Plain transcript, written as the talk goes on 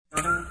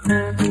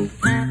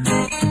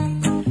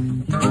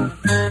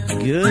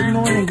Good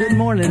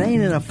morning.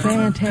 Ain't it a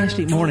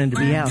fantastic morning to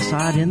be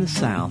outside in the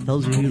South?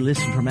 Those of you who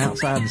listen from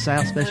outside the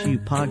South, especially you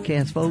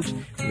podcast folks,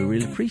 we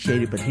really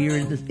appreciate it. But here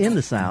in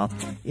the South,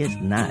 it's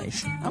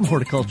nice. I'm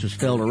horticulturist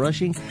Felder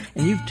Rushing,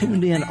 and you've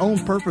tuned in on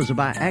purpose or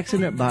by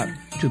accident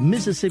to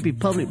Mississippi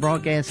Public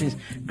Broadcasting's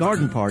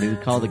garden party we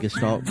call the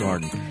Gestalt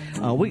Garden.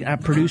 Our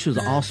producer's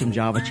awesome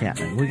Java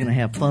Chapman. We're going to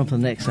have fun for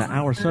the next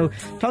hour or so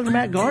talking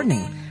about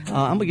gardening.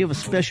 I'm going to give a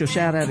special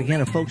shout-out again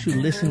to folks who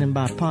are listening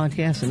by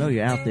podcast. I know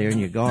you're out there in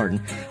your garden.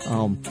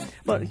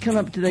 But coming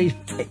up today's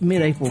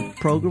mid-April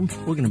program,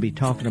 we're going to be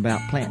talking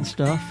about planting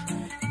stuff,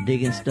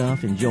 digging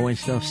stuff, enjoying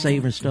stuff,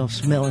 savoring stuff,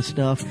 smelling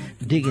stuff,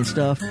 digging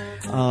stuff,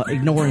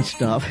 ignoring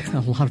stuff, a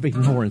lot of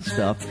ignoring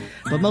stuff.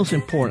 But most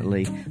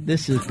importantly,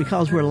 this is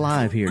because we're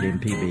live here at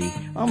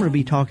MPB. I'm going to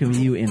be talking with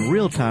you in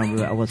real time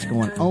about what's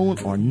going on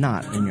or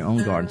not in your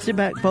own garden. Sit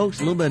back, folks,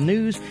 a little bit of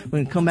news. We're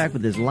going to come back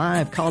with this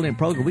live call-in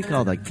program we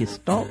call the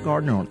Gestalt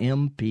Gardener on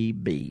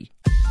MPB.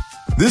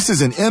 This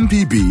is an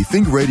MPB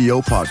Think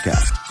Radio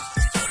podcast.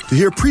 To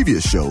hear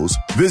previous shows,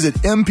 visit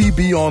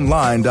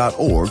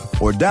mpbonline.org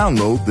or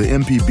download the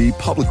MPB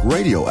Public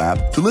Radio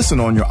app to listen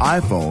on your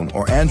iPhone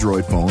or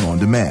Android phone on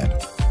demand.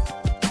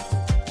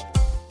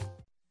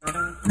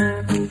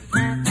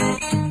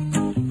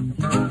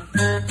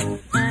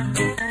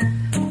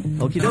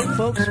 Okie doke,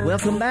 folks.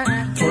 Welcome back.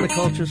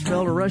 Horticulturist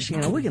Felder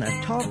Rushing, and we're going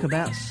to talk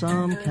about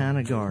some kind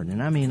of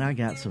gardening. I mean, I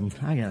got some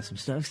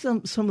stuff.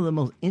 Some of the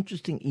most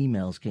interesting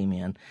emails came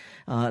in.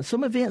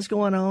 Some events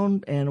going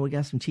on, and we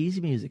got some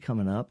cheesy music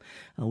coming up,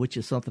 which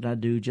is something I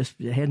do.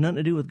 It had nothing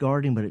to do with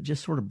gardening, but it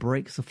just sort of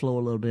breaks the flow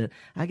a little bit.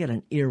 I got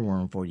an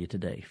earworm for you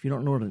today. If you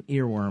don't know what an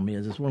earworm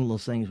is, it's one of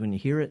those things when you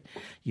hear it,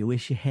 you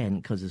wish you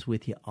hadn't because it's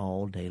with you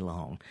all day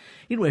long.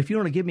 Anyway, if you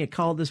want to give me a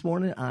call this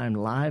morning, I'm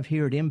live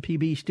here at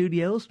MPB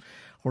Studios.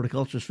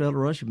 Horticulturist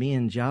Felder Rush, me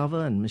and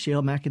Java and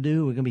Michelle McAdoo,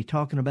 we're going to be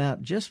talking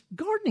about just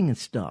gardening and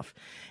stuff.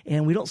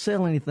 And we don't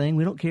sell anything.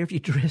 We don't care if you're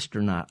dressed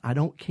or not. I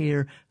don't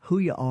care who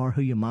you are,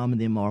 who your mom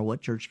and them are,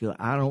 what church you go.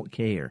 I don't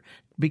care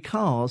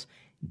because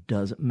it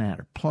doesn't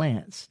matter.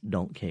 Plants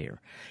don't care.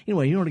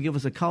 Anyway, you want to give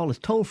us a call. It's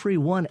toll-free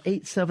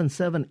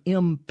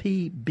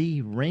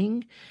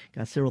 1-877-MPB-RING.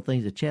 Got several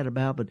things to chat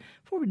about, but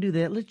before we do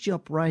that, let's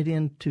jump right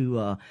into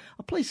a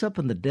place up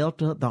in the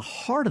Delta, the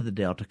heart of the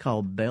Delta,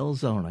 called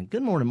Belzona.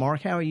 Good morning,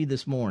 Mark. How are you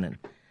this morning?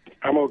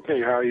 I'm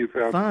okay. How are you,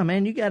 Phil? Fine,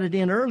 man. You got it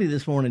in early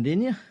this morning,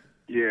 didn't you?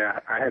 Yeah,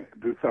 I had to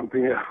do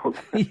something else.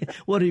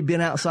 What, have you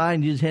been outside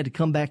and you just had to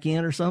come back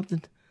in or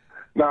something?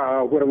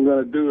 No, what I'm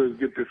going to do is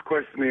get this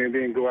question in and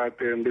then go out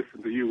there and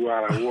listen to you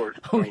while I work.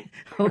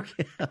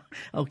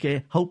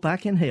 Okay. Hope I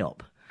can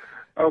help.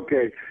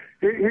 Okay.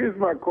 Here's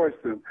my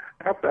question.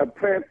 After I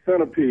plant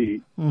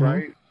centipede,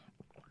 right?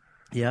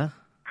 Yeah.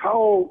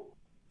 How?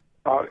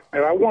 What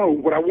I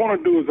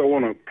want to do is I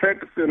want to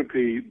plant the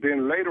centipede.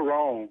 Then later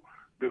on,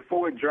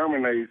 before it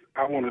germinates,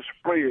 I want to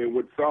spray it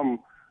with some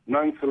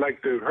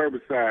non-selective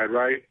herbicide,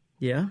 right?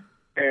 Yeah.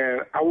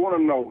 And I want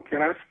to know,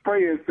 can I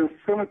spray it since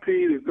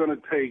centipede is going to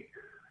take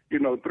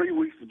 3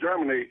 weeks to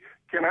germinate?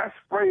 Can I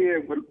spray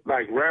it with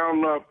like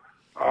Roundup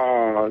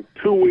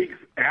 2 weeks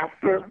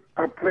after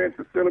I plant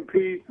the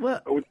centipede?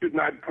 Well, or would you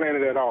not plant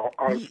it at all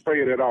or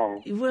spray it at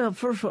all? Well,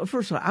 first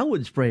of all, I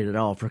wouldn't spray it at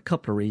all for a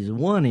couple of reasons.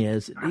 One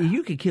is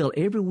you could kill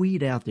every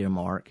weed out there,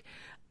 Mark.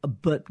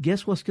 But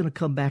guess what's going to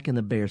come back in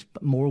the bears?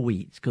 More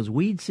weeds. Because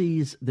weed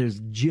seeds, there's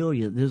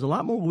a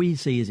lot more weed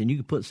seeds than you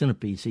can put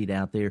centipede seed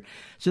out there.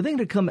 So they're going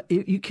to come,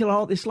 you kill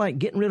all, it's like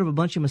getting rid of a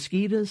bunch of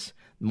mosquitoes,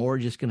 more are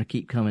just going to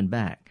keep coming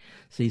back.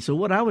 See, so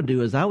what I would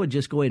do is I would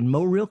just go ahead and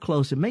mow real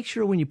close and make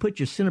sure when you put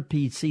your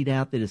centipede seed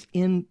out that it's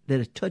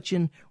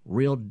touching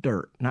real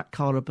dirt, not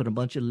caught up in a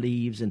bunch of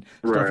leaves and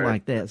stuff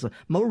like that. So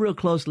mow real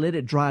close, let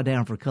it dry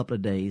down for a couple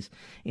of days,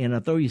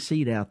 and throw your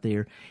seed out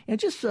there.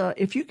 And just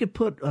if you could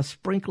put a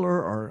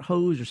sprinkler or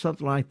hose or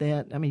something like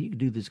that, I mean, you could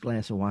do this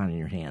glass of wine in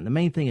your hand. The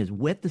main thing is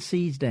wet the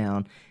seeds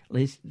down, at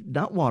least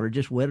not water,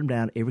 just wet them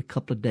down every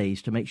couple of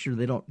days to make sure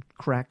they don't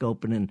crack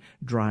open and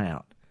dry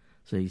out.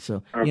 See,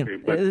 so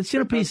the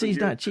centipede seed's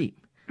not cheap.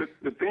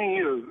 The thing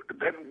is,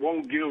 that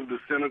won't give the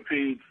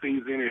centipede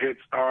seeds any head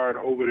start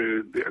over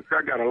the.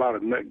 I got a lot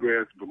of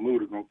nutgrass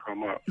Bermuda gonna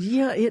come up.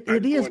 Yeah,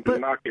 it is, but to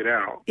knock it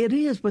out. It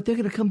is, but they're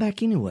going to come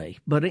back anyway.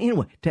 But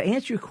anyway, to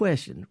answer your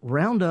question,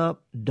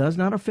 Roundup does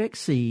not affect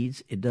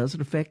seeds. It doesn't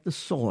affect the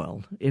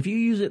soil. If you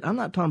use it, I'm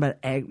not talking about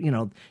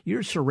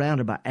you're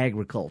surrounded by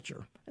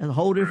agriculture. It's a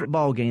whole different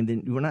ball game.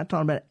 Than we're not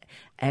talking about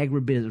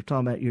agribusiness. We're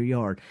talking about your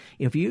yard.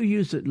 If you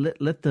use it,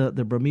 let the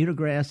Bermuda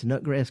grass, the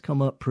nutgrass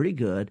come up pretty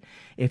good.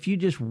 If you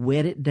just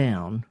wet it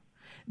down,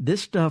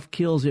 this stuff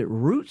kills it,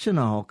 roots and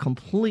all,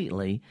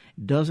 completely.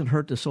 Doesn't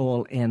hurt the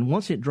soil. And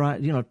once it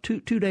dries,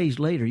 2 days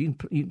later, you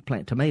can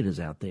plant tomatoes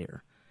out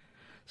there.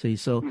 See,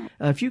 so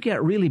if you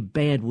got really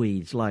bad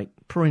weeds like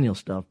perennial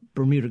stuff,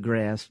 Bermuda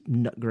grass,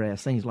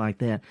 nutgrass, things like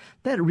that,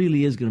 that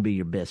really is going to be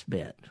your best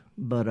bet.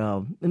 But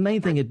the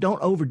main thing is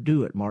don't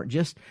overdo it, Mark.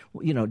 Just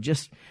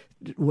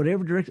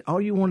whatever direction.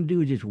 All you want to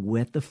do is just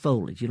wet the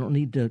foliage. You don't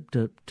need to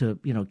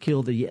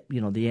kill the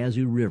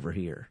Yazoo River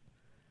here.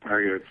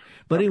 I guess.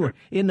 But anyway,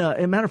 in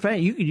a matter of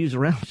fact, you could use a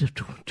Roundup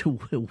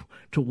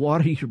to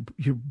water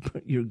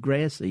your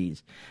grass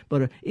seeds.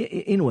 But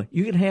anyway,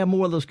 you can have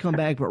more of those come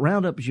back. But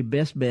Roundup is your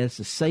best bet. It's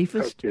the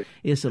safest. Okay.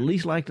 It's the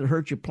least likely to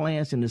hurt your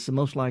plants, and it's the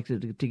most likely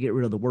to get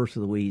rid of the worst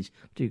of the weeds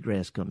till your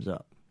grass comes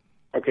up.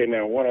 Okay,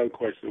 now one other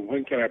question: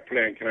 when can I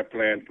plant? Can I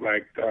plant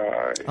like?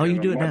 You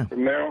can do it now.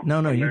 From now?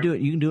 No, you do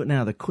it. You can do it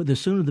now. The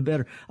sooner the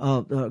better.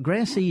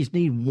 Grass seeds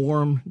need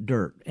warm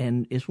dirt,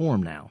 and it's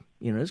warm now.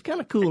 It's kind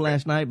of cool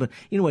last night, but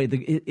anyway,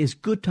 it's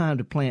good time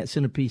to plant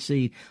centipede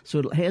seed, so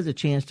it has a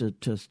chance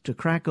to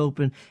crack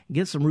open,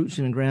 get some roots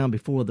in the ground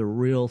before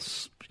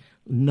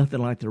nothing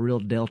like the real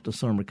Delta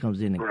summer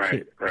comes in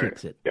and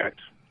kicks it. Gotcha.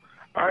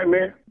 All right,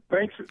 man.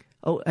 Thanks.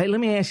 Oh, hey,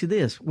 let me ask you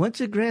this: once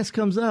the grass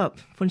comes up,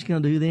 what you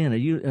gonna do then? Are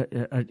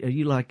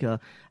you like I've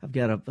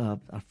got a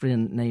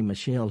friend named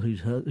Michelle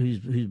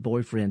whose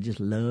boyfriend just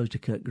loves to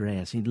cut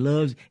grass. He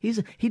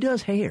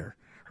does hair.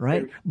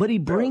 Right? But he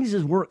brings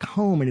his work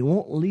home and he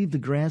won't leave the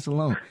grass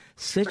alone.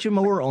 Set your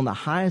mower on the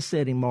highest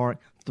setting mark,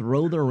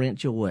 throw the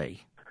wrench away.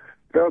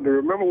 Elder,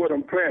 remember what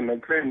I'm planting.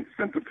 I'm planting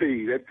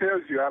centipede. That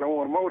tells you I don't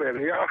want to mow that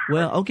here.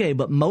 Well, okay,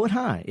 but mow it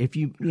high. If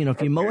you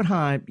mow it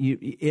high,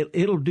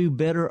 it'll do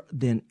better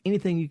than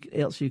anything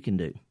else you can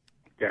do.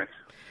 Yes.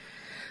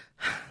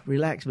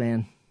 Relax,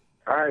 man.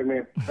 All right,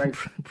 man.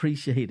 Thanks.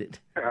 Appreciate it.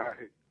 All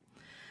right.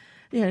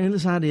 Yeah, and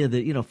this idea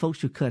that,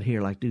 folks who cut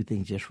hair do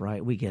things just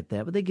right, we get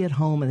that. But they get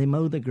home and they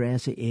mow the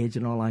grassy edge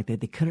and all like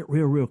that. They cut it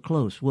real, real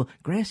close. Well,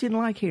 grass isn't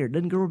like hair. It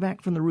doesn't grow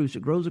back from the roots.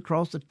 It grows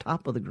across the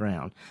top of the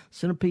ground.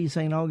 Centipede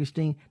St.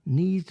 Augustine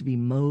needs to be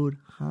mowed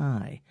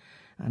high.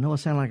 I know I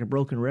sound like a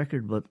broken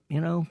record, but,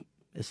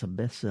 it's a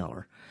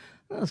bestseller.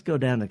 Let's go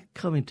down to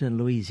Covington,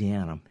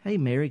 Louisiana. Hey,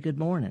 Mary, good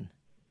morning.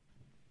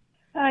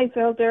 Hi,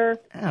 Felder.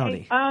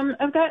 Howdy. Hey,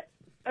 I've got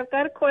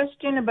a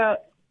question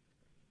about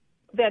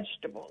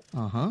vegetables.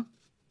 Uh-huh.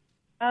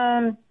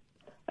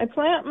 I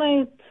plant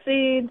my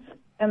seeds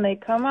and they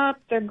come up,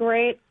 they're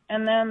great,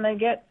 and then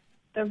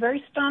they're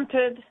very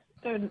stunted.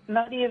 They're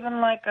not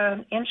even like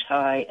an inch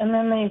high, and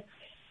then they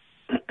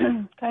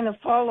kind of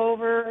fall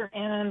over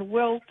and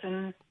wilt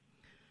and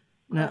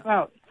now,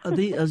 out. Are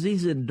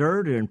these in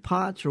dirt or in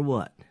pots or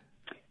what?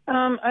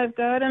 I've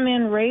got them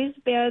in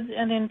raised beds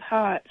and in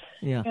pots.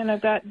 Yeah. And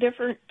I've got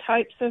different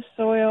types of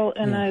soil,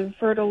 and I've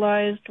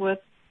fertilized with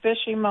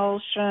fish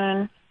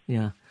emulsion.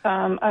 Yeah.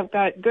 I've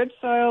got good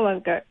soil.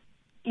 I've got,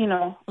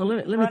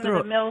 let me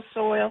throw mill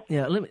soil.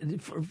 Yeah.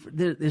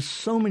 There's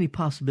so many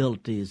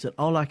possibilities that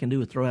all I can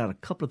do is throw out a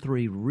couple of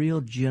three real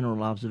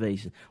general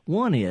observations.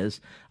 One is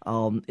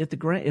if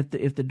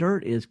the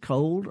dirt is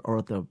cold, or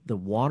if the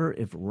water,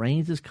 if it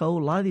rains, is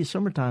cold. A lot of these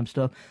summertime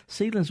stuff,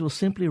 seedlings will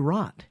simply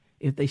rot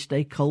if they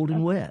stay cold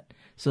and wet.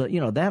 So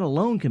that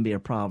alone can be a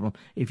problem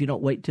if you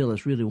don't wait till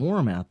it's really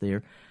warm out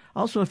there.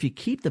 Also, if you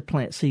keep the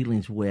plant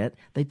seedlings wet,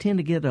 they tend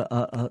to get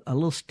a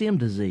little stem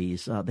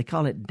disease. They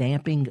call it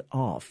damping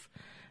off.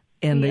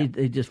 And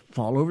they just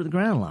fall over the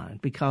ground line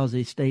because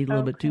they stayed a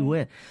little bit too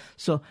wet.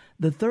 So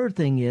the third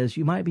thing is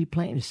you might be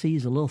planting your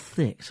seeds a little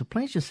thick. So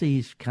plant your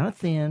seeds kind of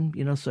thin,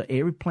 so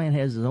every plant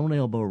has its own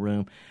elbow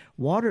room.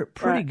 Water it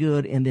pretty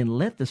good, and then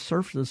let the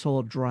surface of the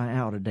soil dry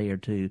out a day or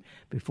two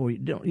before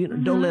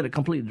don't let it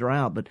completely dry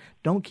out, but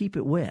don't keep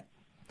it wet.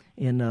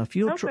 And if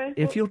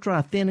you'll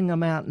try thinning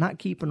them out, not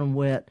keeping them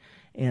wet,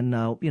 and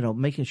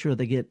making sure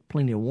they get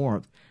plenty of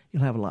warmth,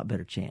 you'll have a lot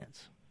better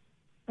chance.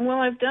 Well,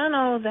 I've done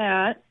all of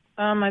that.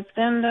 I've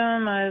thinned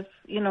them. I've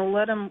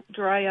let them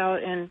dry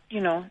out, and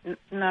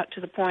not to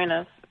the point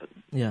of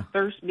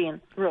being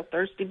real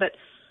thirsty. But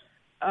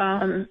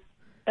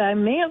I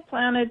may have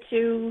planted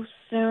too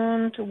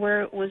soon to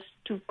where it was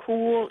too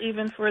cool,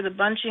 even for the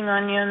bunching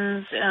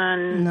onions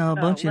and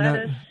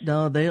lettuce.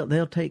 No,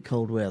 they'll take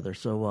cold weather.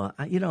 So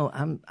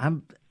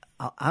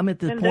I'm at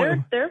the and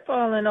point. They're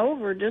falling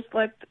over, just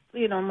like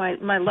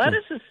my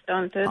lettuce is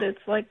stunted.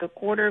 It's like a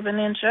quarter of an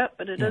inch up,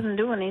 but it doesn't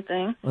do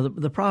anything. Well,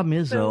 the problem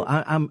is though,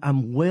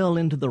 I'm well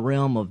into the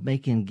realm of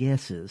making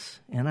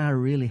guesses, and I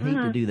really hate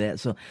to do that.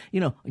 So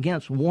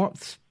against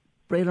warmth,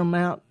 spread them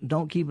out.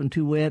 Don't keep them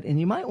too wet, and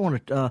you might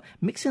want to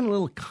mix in a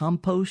little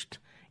compost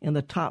in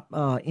the top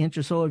inch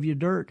or so of your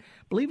dirt.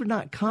 Believe it or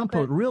not,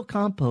 real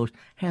compost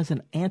has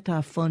an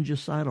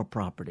anti-fungicidal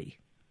property.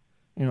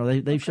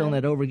 They've shown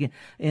that over again,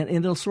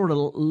 and they'll sort of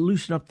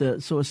loosen up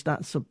so it's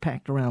not so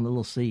packed around the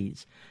little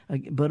seeds.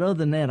 But other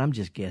than that, I'm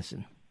just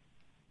guessing.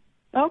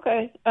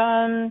 Okay.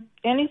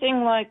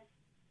 Anything like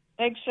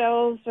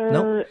eggshells or?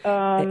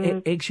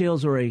 Nope.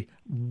 Eggshells are a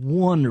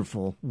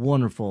wonderful,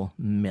 wonderful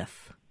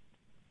myth.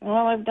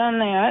 Well, I've done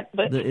that,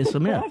 but it's a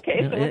myth.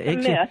 Okay, so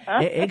it's a myth. Huh?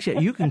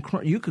 Eggshell, you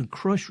can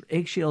crush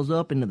eggshells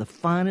up into the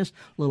finest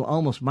little,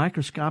 almost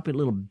microscopic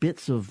little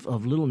bits of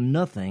little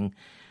nothing.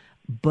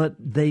 But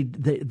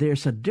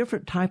there's a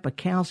different type of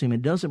calcium.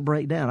 It doesn't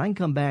break down. I can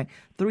come back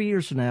 3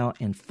 years from now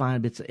and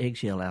find bits of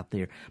eggshell out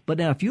there. But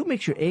now, if you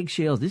mix your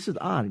eggshells, this is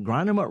odd,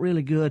 grind them up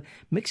really good,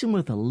 mix them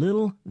with a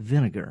little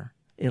vinegar.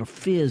 It'll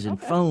fizz and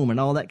foam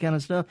and all that kind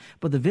of stuff.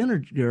 But the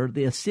vinegar,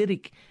 the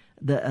acidic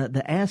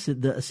the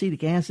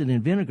acetic acid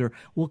in vinegar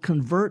will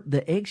convert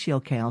the eggshell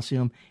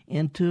calcium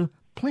into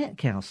plant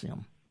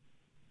calcium.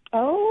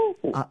 Oh,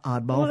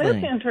 oddball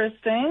thing. That's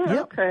interesting.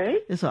 Yep. Okay.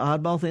 It's an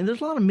oddball thing. There's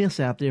a lot of myths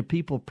out there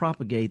people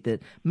propagate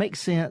that make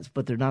sense,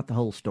 but they're not the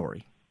whole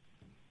story.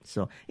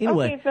 So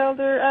anyway, okay,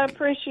 Felder, I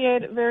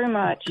appreciate it very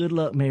much. Good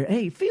luck, Mary.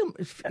 Hey,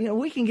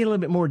 we can get a little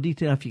bit more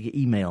detail if you can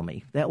email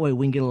me. That way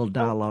we can get a little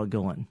dialogue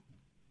going.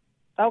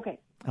 Okay.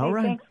 All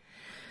right. Thanks.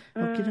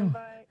 Okay.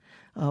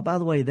 Bye. By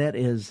the way, that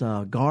is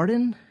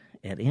garden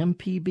at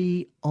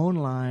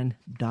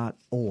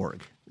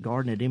mpbonline.org.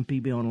 Garden at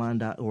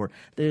mpbonline.org.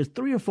 There's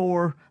 3 or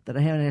 4 that I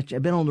haven't actually.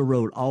 I've been on the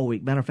road all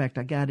week. Matter of fact,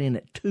 I got in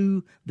at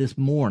 2 this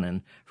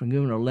morning from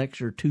giving a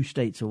lecture 2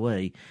 states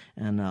away.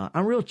 And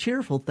I'm real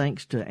cheerful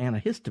thanks to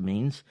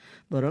antihistamines.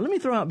 But let me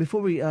throw out,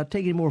 before we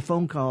take any more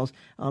phone calls,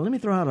 let me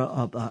throw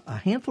out a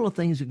handful of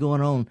things that are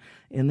going on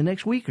in the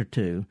next week or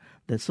two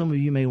that some of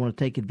you may want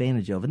to take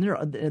advantage of. And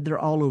they're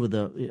all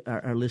over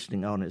our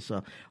listening audience.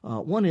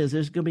 One is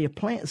there's going to be a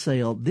plant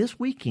sale this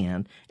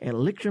weekend at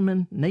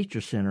Lichterman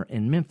Nature Center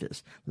in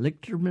Memphis.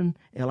 Lichterman,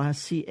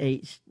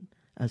 L-I-C-T,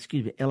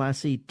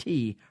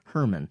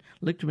 Herman,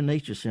 Lichterman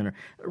Nature Center.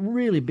 A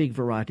really big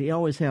variety. They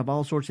always have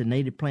all sorts of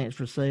native plants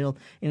for sale.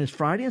 And it's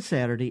Friday and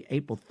Saturday,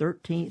 April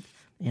 13th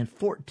and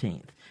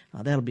 14th.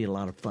 That'll be a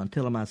lot of fun.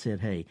 Tell them I said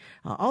hey.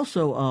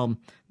 Also,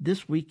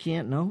 this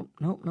weekend, no.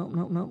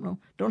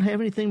 Don't have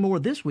anything more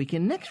this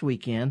weekend. Next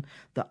weekend,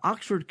 the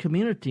Oxford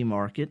Community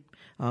Market,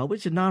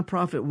 which is a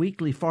nonprofit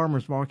weekly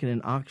farmers market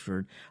in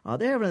Oxford.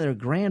 They're having their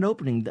grand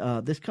opening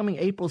this coming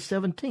April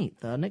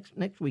 17th,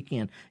 next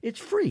weekend. It's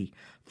free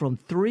from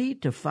 3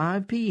 to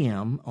 5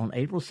 p.m. on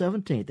April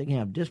 17th. They can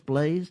have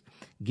displays,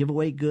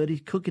 giveaway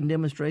goodies, cooking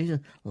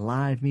demonstrations,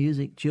 live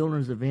music,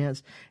 children's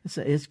events.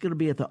 It's going to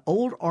be at the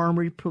Old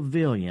Armory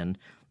Pavilion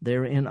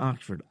there in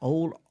Oxford.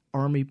 Old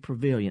Army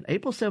Pavilion,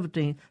 April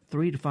 17th,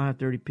 3 to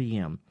 5:30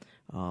 p.m.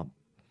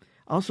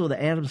 Also,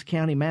 the Adams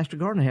County Master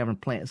Gardener having a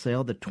plant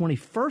sale the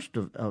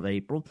 21st of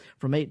April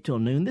from 8 till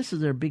noon. This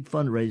is their big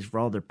fundraiser for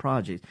all their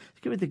projects.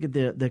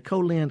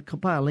 The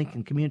Copiah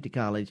Lincoln Community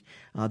College,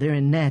 they're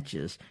in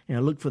Natchez.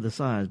 Look for the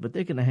signs. But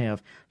they're going to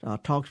have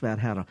talks about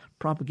how to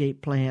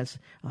propagate plants,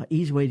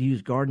 easy way to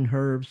use garden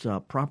herbs,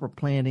 proper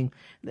planting,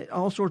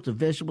 all sorts of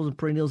vegetables and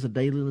perennials and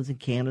daylilies and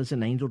cannas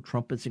and angel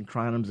trumpets and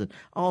crinums and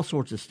all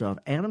sorts of stuff.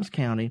 Adams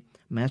County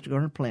Master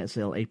Gardener plant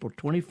sale April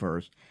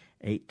 21st.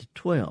 8 to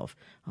 12.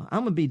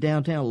 I'm going to be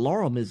downtown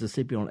Laurel,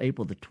 Mississippi on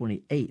April the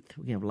 28th. We're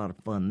going to have a lot of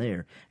fun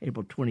there.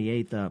 April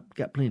 28th,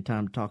 got plenty of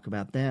time to talk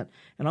about that.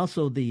 And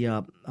also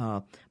the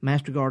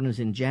Master Gardeners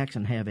in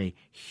Jackson have a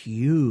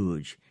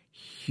huge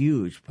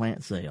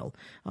plant sale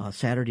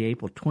Saturday,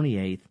 April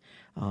 28th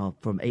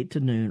from 8 to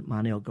noon at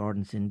Monell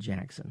Gardens in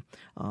Jackson.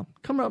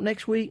 Coming up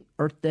next week,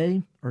 Earth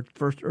Day,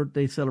 first Earth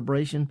Day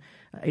celebration,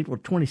 April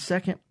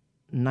 22nd,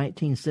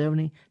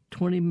 1970,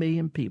 20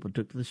 million people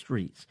took to the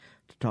streets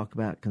to talk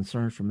about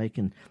concerns for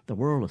making the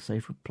world a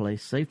safer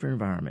place, safer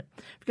environment.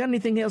 If you got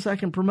anything else I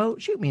can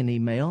promote, shoot me an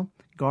email,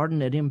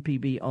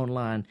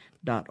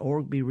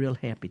 garden@mpbonline.org. Be real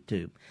happy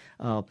to.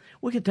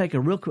 We can take a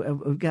real quick,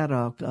 we've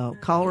got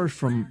callers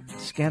from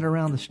scattered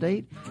around the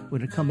state. We're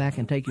going to come back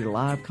and take your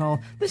live call.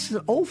 This is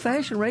an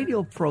old-fashioned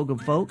radio program,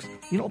 folks.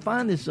 You don't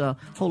find this a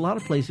whole lot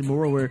of places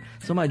more where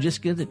somebody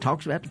just gets and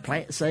talks about the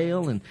plant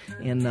sale and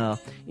their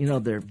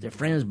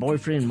friend's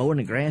boyfriend mowing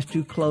the grass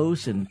too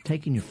close and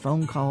taking your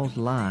phone calls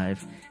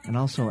live and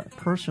also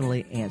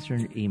personally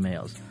answering your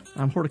emails.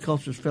 I'm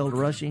horticulturist Felder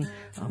Rushing.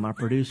 My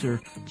producer,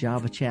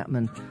 Java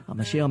Chapman,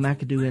 Michelle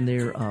McAdoo in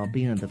there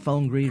being the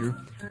phone greeter.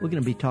 We're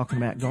going to be talking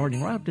about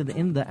gardening right up to the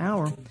end of the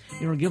hour.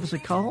 You know, give us a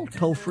call,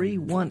 toll free,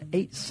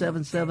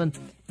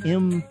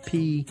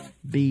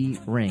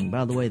 1-877-MPB-RING.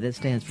 By the way, that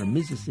stands for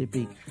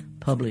Mississippi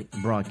Public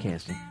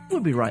Broadcasting.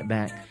 We'll be right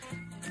back.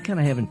 Kind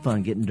of having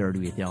fun getting dirty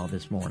with y'all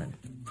this morning.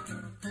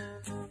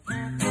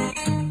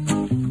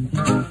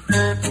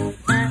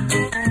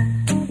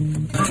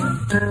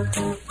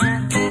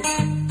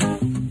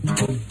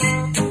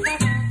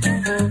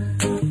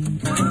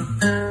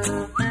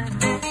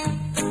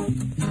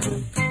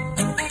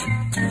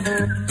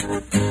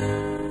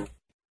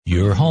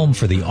 Your home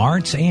for the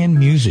arts and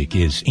music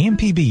is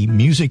MPB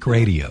Music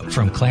Radio.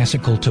 From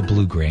classical to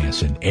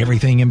bluegrass and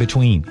everything in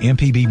between,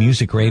 MPB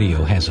Music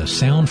Radio has a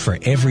sound for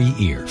every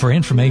ear. For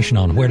information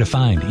on where to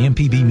find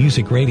MPB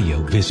Music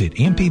Radio, visit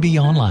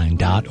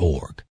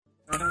mpbonline.org.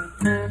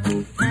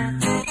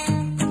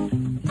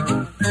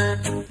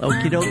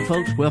 Okie doke,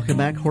 folks. Welcome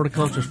back.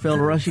 Horticulturist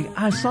Felder Rushing.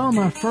 I saw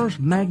my first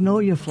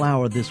magnolia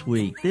flower this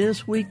week.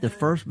 The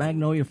first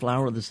magnolia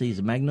flower of the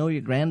season, Magnolia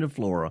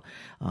grandiflora,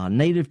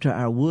 native to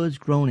our woods,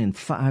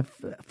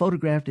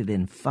 photographed it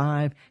in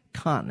 5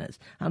 continents.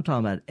 I'm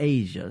talking about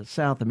Asia,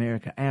 South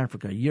America,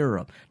 Africa,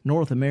 Europe,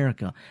 North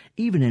America,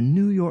 even in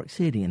New York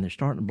City, and they're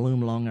starting to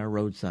bloom along our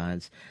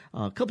roadsides.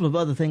 A couple of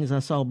other things I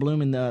saw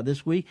blooming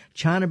this week.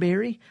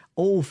 Chinaberry,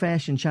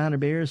 old-fashioned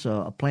chinaberries,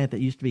 a plant that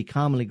used to be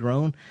commonly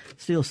grown.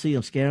 Still see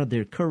them scattered.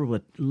 They're covered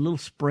with little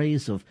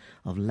sprays of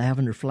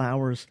lavender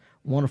flowers.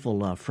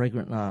 wonderful,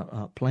 fragrant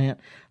plant.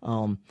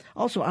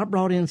 Also, I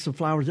brought in some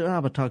flowers.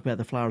 I'll talk about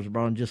the flowers I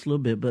brought in just a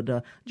little bit.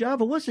 But,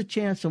 Java, what's the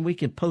chance that we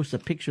can post a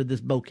picture of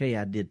this bouquet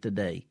I did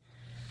today?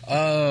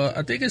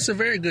 I think it's a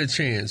very good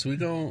chance. We're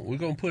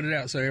gonna put it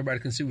out so everybody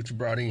can see what you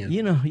brought in.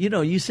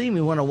 You see me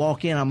when I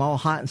walk in. I'm all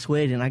hot and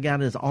sweaty, and I got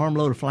this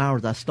armload of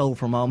flowers I stole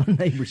from all my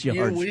neighbors'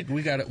 yards. Yeah,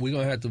 we're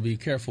gonna have to be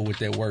careful with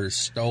that word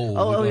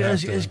 "stole."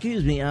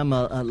 Excuse me. I'm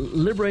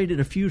liberated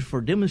a few for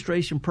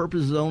demonstration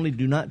purposes only.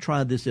 Do not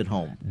try this at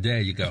home.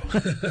 There you go.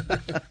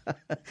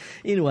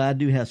 Anyway, I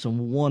do have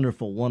some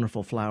wonderful,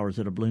 wonderful flowers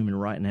that are blooming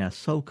right now.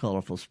 So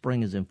colorful.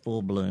 Spring is in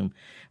full bloom.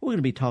 We're going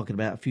to be talking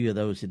about a few of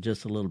those in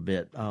just a little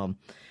bit.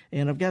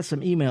 And I've got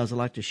some emails I'd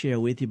like to share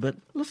with you, but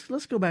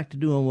let's go back to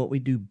doing what we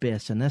do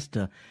best, and that's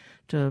to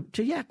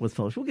yak with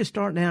folks. We'll get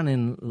started down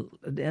in,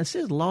 it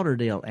says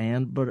Lauderdale,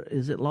 Ann, but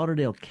is it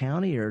Lauderdale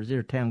County, or is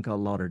there a town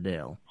called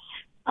Lauderdale?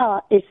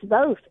 It's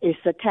both. It's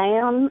a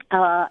town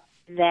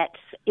that's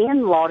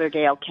in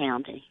Lauderdale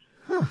County.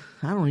 Huh.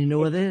 I don't even know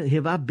where that is.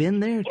 Have I been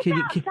there? It's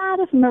outside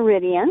of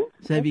Meridian.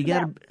 So have you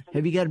got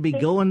to be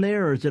going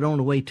there, or is it on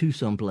the way to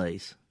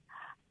someplace?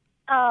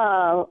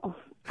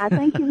 I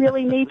think you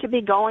really need to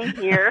be going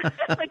here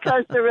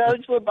because the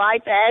roads will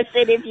bypass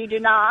it if you do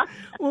not.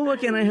 Well, what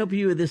can I help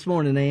you with this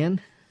morning, Ann?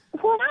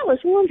 What I was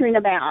wondering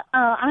about,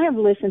 I have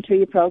listened to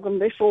your program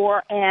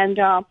before, and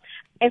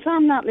if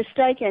I'm not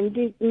mistaken,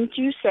 didn't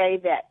you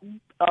say that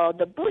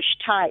the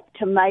bush-type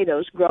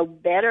tomatoes grow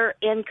better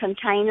in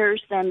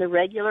containers than the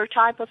regular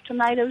type of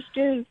tomatoes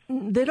do?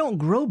 They don't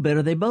grow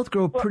better. They both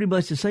grow pretty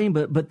much the same,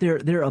 but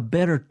they're a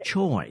better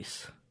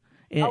choice.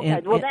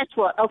 That's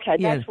what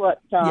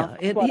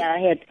I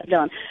had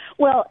done.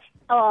 Well,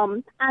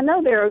 I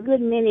know there are a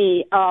good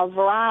many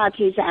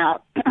varieties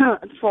out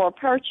for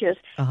purchase.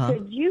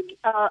 Could you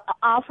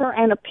offer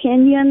an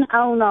opinion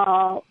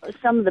on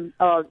some of the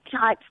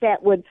types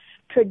that would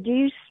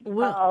produce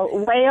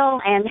well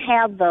and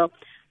have the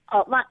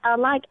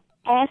like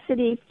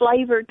acidy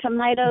flavored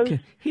tomatoes?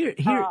 Okay. Here,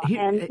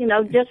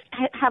 and just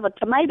have a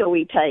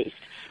tomatoey taste.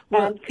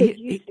 Well, and could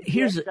you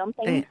suggest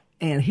something?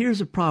 And here's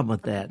the problem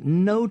with that.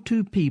 No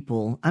two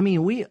people,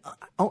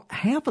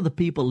 half of the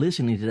people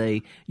listening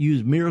today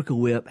use Miracle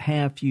Whip,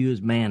 half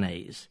use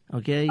mayonnaise,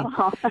 okay?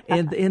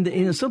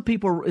 And some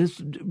people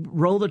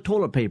roll the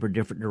toilet paper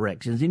different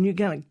directions, and you're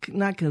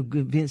not going to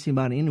convince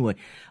anybody anyway.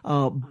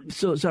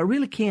 So I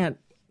really can't,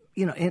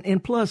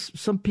 and plus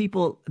some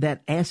people,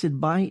 that acid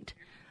bite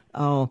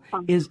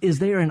is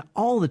there in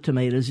all the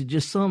tomatoes. It's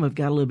just some have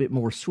got a little bit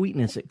more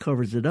sweetness that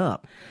covers it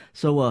up.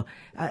 So,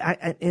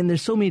 and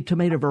there's so many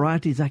tomato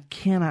varieties I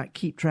cannot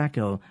keep track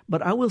of.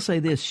 But I will say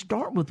this: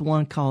 start with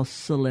one called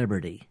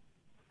Celebrity.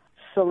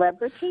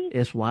 Celebrity?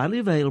 It's widely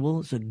available.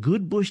 It's a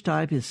good bush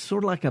type. It's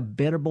sort of like a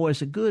Better Boy.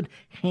 It's a good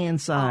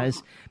hand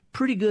size.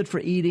 Pretty good for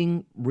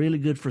eating, really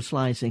good for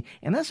slicing.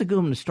 And that's a good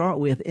one to start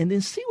with, and then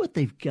see what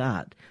they've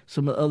got,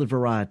 some of the other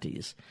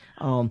varieties.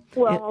 What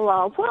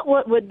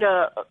would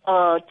the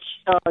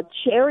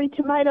cherry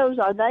tomatoes,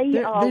 are they?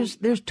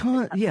 There's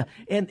tons, yeah,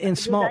 and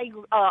small.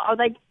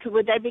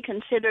 Would they be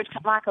considered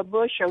like a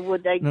bush, or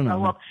would they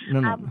grow up?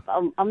 No.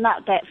 I'm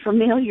not that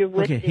familiar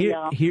with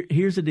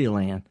here's the deal,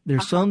 Ann.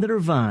 There's some that are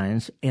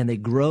vines, and they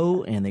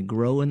grow, and they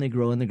grow, and they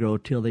grow, and they grow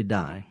till they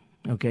die.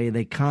 Okay,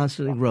 they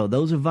constantly grow.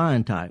 Those are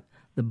vine type.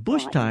 The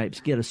bush types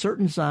get a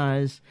certain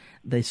size.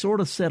 They sort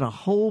of set a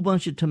whole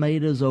bunch of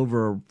tomatoes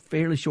over a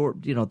fairly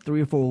short,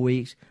 3 or 4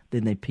 weeks.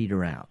 Then they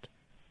peter out.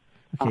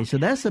 Okay, so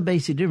that's the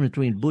basic difference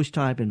between bush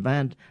type and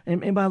vine.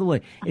 And by the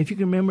way, if you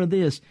can remember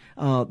this,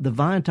 the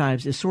vine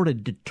types is sort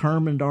of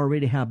determined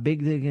already how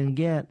big they can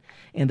get,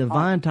 and the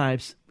vine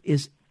types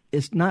it's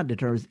not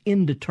determined, it's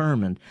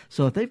indeterminate.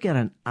 So if they've got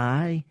an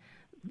I,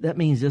 that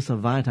means it's a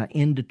vine type,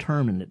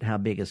 indeterminate how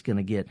big it's going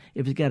to get.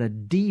 If it's got a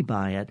D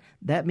by it,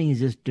 that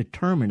means it's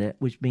determinate,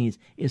 which means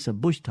it's a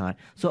bush type.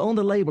 So on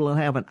the label, it'll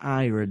have an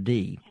I or a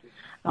D.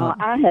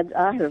 I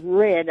have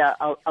read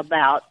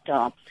about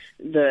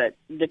the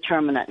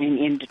determinate and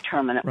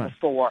indeterminate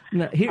before.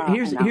 Now,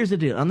 here's the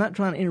deal. I'm not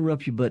trying to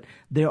interrupt you, but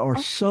there are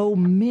so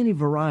many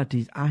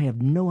varieties. I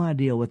have no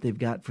idea what they've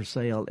got for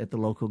sale at the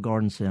local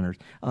garden centers.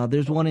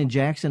 There's one in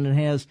Jackson that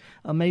has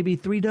maybe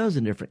 3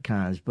 dozen different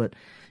kinds, but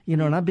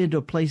and I've been to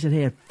a place that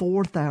had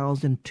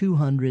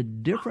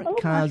 4,200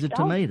 different kinds of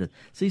tomatoes.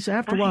 See, so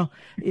after a while,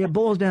 it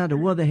boils down to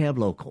what they have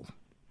local.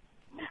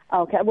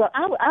 Okay. Well,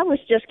 I was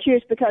just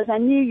curious because I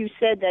knew you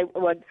said they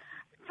would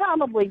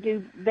probably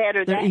do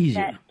better than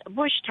that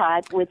bush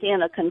type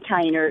within a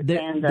container.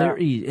 They're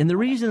easy. And the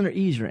reason they're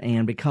easier,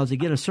 Ann, because they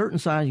get a certain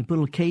size, you put a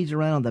little cage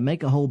around, they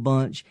make a whole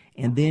bunch,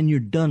 and then you're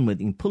done with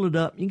it. You can pull it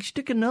up, you can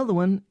stick another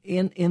one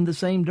in the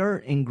same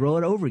dirt and grow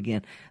it over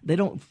again. They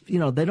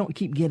don't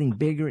keep getting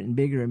bigger and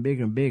bigger and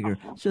bigger and bigger,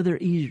 so they're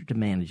easier to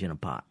manage in a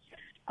pot.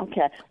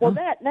 Okay. Well,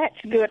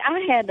 that's good. I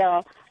had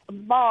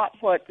bought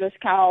what was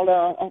called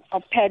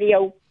a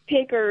patio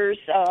pickers.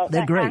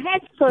 They're great. I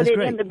had put it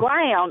in the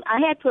ground.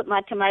 I had put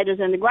my tomatoes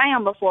in the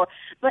ground before,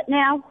 but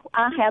now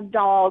I have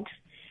dogs,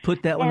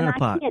 Put that one in a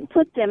pot. I can't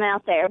put them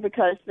out there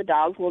because the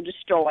dogs will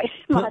destroy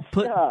my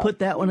stuff. Put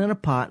that one in a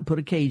pot and put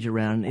a cage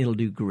around, and it'll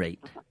do great.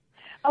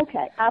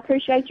 Okay, I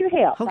appreciate your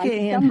help. Okay, Thank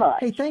you Ann. so much.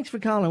 Hey, thanks for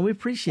calling. We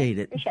appreciate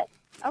it. Appreciate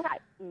it. All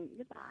right.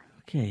 Goodbye.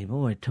 Okay,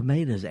 boy,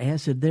 tomatoes,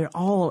 acid, they're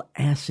all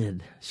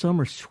acid. Some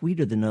are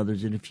sweeter than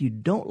others, and if you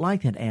don't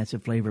like that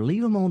acid flavor,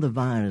 leave them on the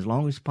vine as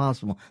long as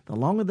possible. The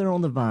longer they're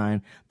on the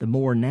vine, the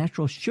more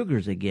natural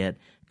sugars they get,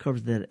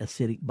 covers that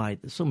acidic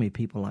bite that so many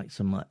people like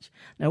so much.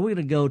 Now, we're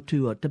going to go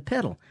to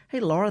Petal. Hey,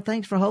 Laura,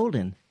 thanks for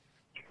holding.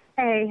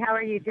 Hey, how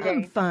are you today?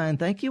 I'm fine,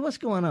 thank you. What's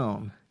going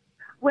on?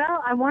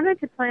 Well, I wanted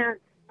to plant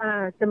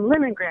some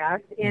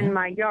lemongrass in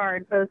my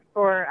yard, both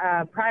for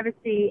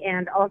privacy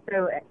and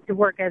also to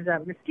work as a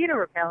mosquito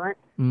repellent.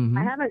 Mm-hmm.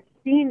 I haven't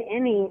seen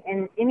any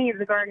in any of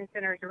the garden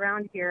centers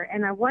around here,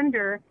 and I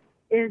wonder,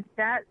 is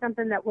that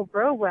something that will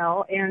grow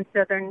well in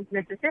southern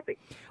Mississippi?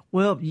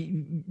 Well,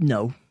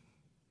 no.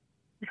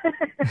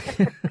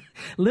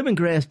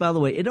 Lemongrass, by the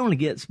way, it only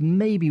gets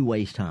maybe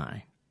waist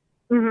high.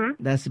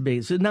 Mm-hmm. That's the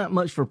big. So not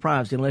much for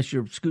privacy unless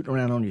you're scooting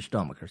around on your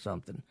stomach or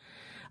something.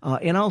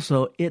 And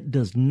also, it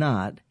does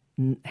not,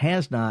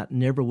 has not,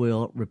 never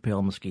will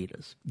repel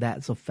mosquitoes.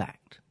 That's a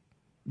fact.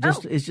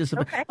 It's just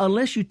okay.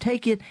 Unless you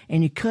take it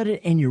and you cut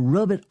it and you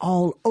rub it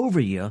all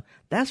over you.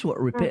 That's what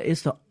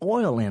it's the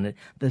oil in it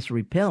that's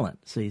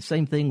repellent. See,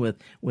 same thing with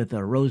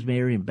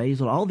rosemary and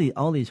basil. All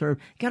these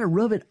herbs, you got to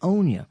rub it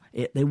on you.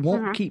 They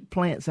won't keep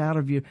plants out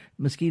of your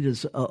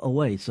mosquitoes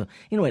away. So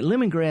anyway,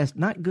 lemongrass,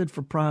 not good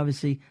for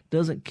privacy,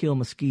 doesn't kill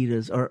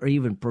mosquitoes or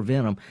even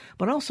prevent them.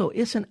 But also,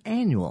 it's an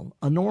annual.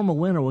 A normal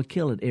winter will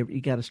kill it.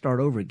 You got to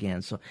start over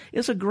again. So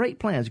it's a great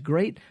plant. It's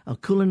great, a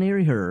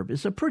culinary herb.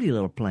 It's a pretty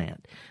little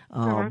plant,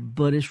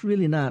 but it's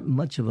really not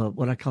much of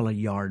what I call a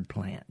yard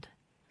plant.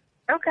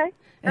 Okay.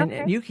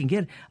 And you can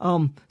get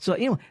so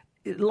anyway,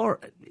 Laura,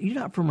 you're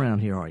not from around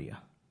here, are you?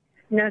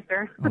 No,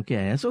 sir.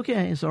 Okay, that's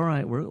okay. It's all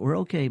right. We're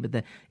okay.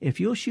 But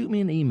if you'll shoot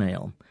me an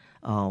email,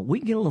 we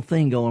can get a little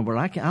thing going where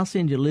I'll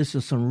send you a list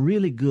of some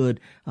really good,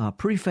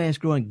 pretty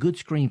fast growing, good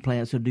screen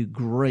plants that do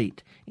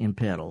great in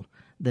Petal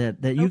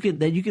that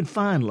you can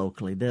find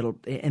locally.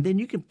 And then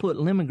you can put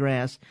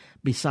lemongrass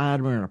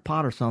beside them in a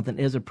pot or something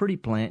as a pretty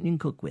plant. And you can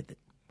cook with it.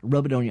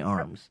 Rub it on your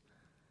arms.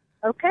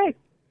 Okay.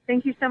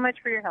 Thank you so much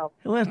for your help.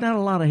 Well, it's not a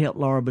lot of help,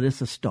 Laura, but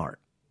it's a start.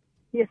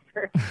 Yes,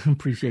 sir.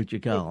 Appreciate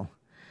your call.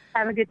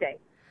 Have a good day.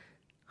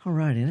 All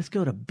righty, let's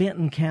go to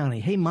Benton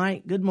County. Hey,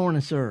 Mike, good morning,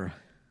 sir.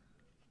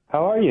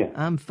 How are you?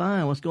 I'm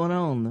fine. What's going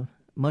on? The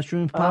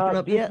mushrooms popping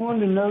up yet? I just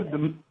wanted to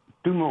know,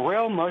 do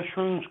morel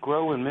mushrooms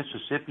grow in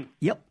Mississippi?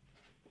 Yep,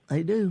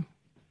 they do.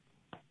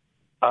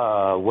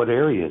 What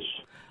areas?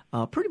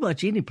 Pretty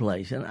much any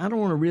place. And I don't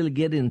want to really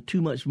get in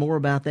too much more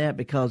about that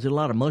because there are a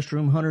lot of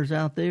mushroom hunters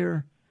out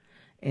there.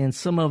 And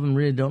some of them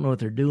really don't know what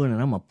they're doing, and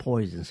I'm going to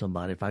poison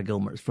somebody if I go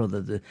much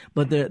further.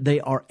 But they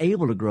are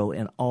able to grow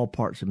in all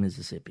parts of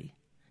Mississippi.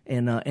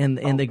 And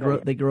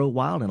they grow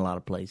wild in a lot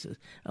of places.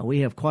 We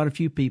have quite a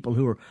few people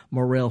who are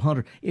morel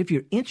hunters. If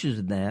you're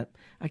interested in that,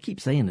 I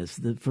keep saying this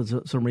for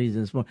some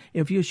reasons.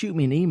 If you shoot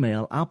me an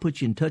email, I'll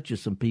put you in touch with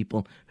some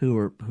people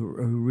who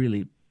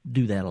really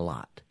do that a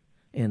lot.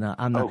 And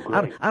I'm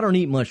not. I don't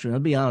eat mushrooms.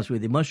 I'll be honest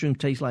with you. Mushrooms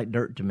taste like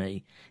dirt to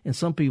me. And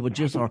some people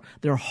just are.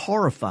 They're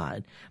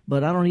horrified.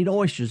 But I don't eat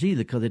oysters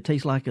either because it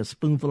tastes like a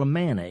spoonful of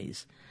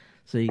mayonnaise.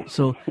 See,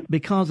 so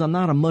because I'm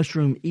not a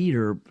mushroom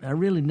eater, I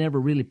really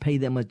never really pay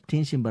that much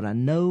attention. But I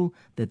know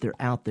that they're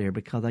out there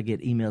because I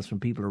get emails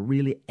from people who are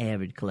really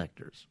avid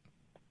collectors.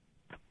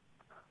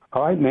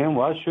 All right, man.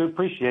 Well, I sure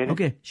appreciate it.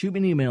 Okay, shoot me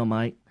an email,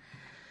 Mike.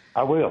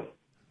 I will.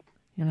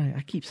 You know,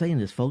 I keep saying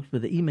this, folks,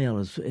 but the email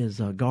is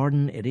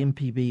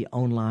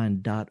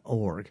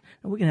garden@mpbonline.org.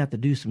 And we're going to have to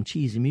do some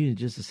cheesy music in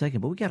just a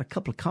second, but we got a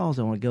couple of calls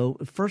I want to go,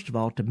 first of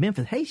all, to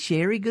Memphis. Hey,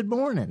 Sherry, good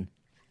morning.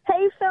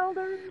 Hey,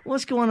 Felder.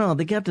 What's going on?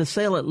 They got to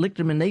sell at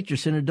Lichterman Nature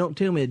Center. Don't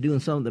tell me they're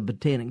doing something at the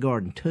Botanic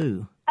Garden,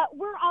 too.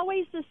 We're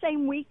always the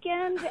same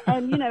weekend,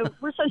 and,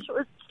 we're so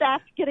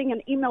short-staffed. Getting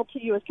an email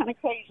to you is kind of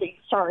crazy.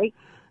 Sorry.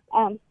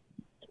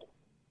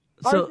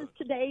 Ours is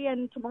today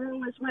and tomorrow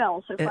as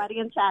well, so Friday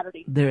and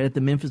Saturday. They're at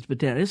the Memphis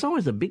Botanic. It's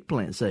always a big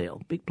plant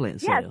sale.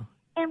 Yes,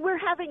 and we're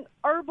having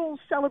herbal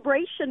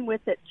celebration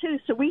with it, too.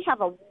 So we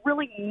have a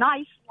really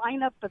nice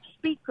lineup of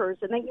speakers,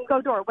 and they can go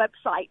to our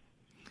website.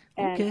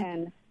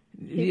 And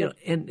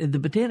the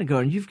Botanic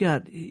Garden, you've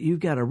got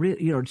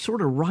a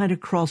sort of right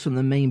across from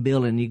the main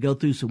building. You go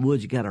through some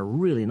woods, you got a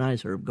really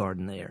nice herb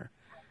garden there.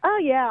 Oh,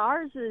 yeah,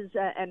 ours is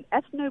an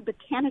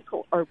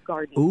ethnobotanical herb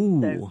garden.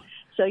 Ooh.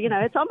 So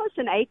it's almost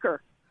an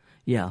acre.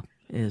 Yeah,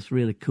 it's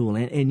really cool,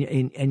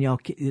 and y'all,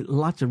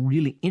 lots of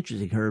really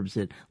interesting herbs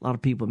that a lot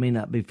of people may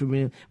not be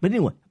familiar with. But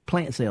anyway,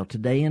 plant sale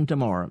today and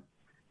tomorrow.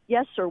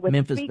 Yes, sir, with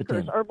Memphis speakers,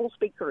 Botanic. herbal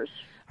speakers.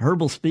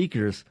 Herbal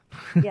speakers.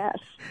 Yes.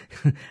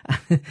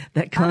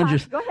 That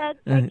conjures. Go ahead.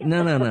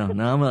 No. I'm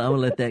gonna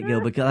let that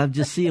go because I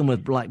just see them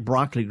with like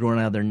broccoli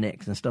growing out of their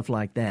necks and stuff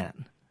like that.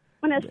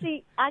 When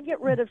I get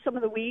rid of some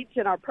of the weeds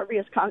in our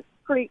pervious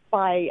concrete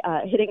by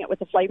hitting it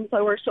with a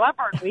flamethrower, so I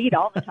burn weed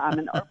all the time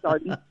in the herb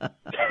garden.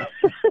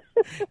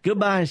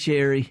 Goodbye,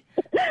 Sherry.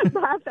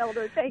 Bye,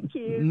 Felder. Thank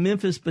you.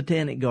 Memphis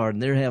Botanic Garden,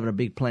 they're having a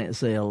big plant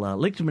sale.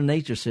 Lichterman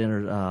Nature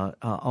Center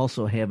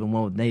also having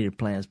one with native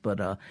plants,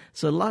 but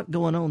so a lot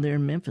going on there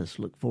in Memphis.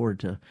 Look forward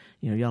to,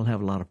 y'all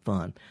have a lot of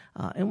fun.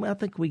 And I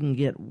think we can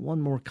get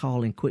one more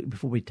call in quick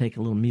before we take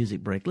a little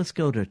music break. Let's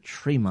go to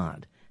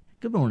Tremont.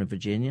 Good morning,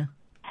 Virginia.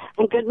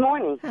 And good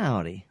morning.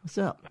 Howdy. What's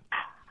up?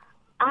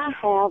 I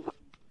have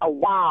a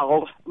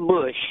wild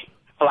bush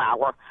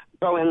flower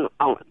growing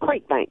on a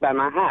creek bank by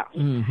my house.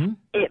 Mm-hmm.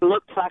 It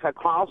looks like a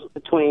cross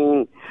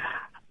between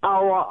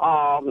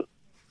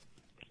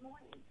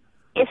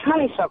it's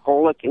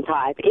honeysuckle looking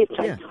type. It's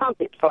a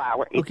trumpet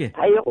flower. It's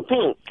pale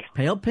pink.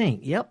 Pale pink,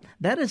 yep.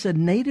 That is a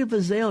native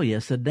azalea.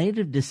 It's a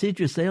native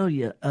deciduous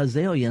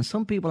azalea, and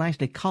some people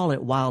actually call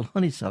it wild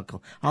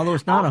honeysuckle, although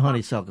it's not a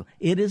honeysuckle.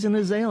 It is an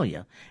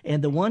azalea.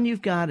 And the one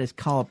you've got is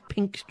called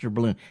Pinkster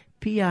Bloom,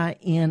 P-I-N-X-ter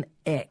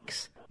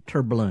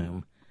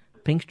bloom.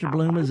 Pinkster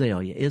Bloom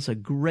azalea. It's a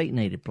great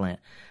native plant.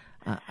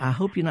 I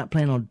hope you're not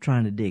planning on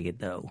trying to dig it,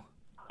 though.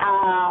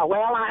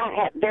 Well,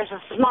 there's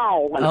a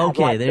small one.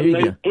 Okay, I'd like there to you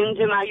move go.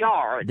 Into my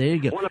yard. There you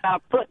go. One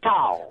about a foot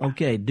tall.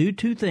 Okay, do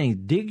two things.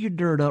 Dig your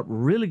dirt up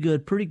really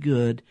good, pretty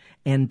good,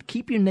 and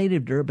keep your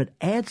native dirt, but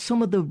add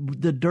some of the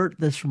dirt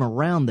that's from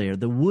around there,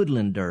 the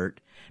woodland dirt.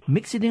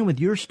 Mix it in with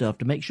your stuff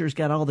to make sure it's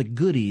got all the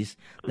goodies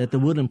that the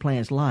woodland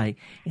plants like,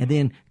 and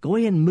then go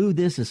ahead and move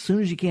this as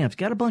soon as you can. If it's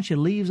got a bunch of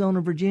leaves on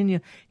it, Virginia,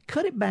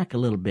 cut it back a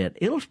little bit.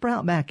 It'll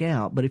sprout back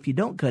out, but if you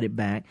don't cut it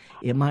back,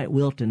 it might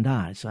wilt and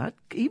die. So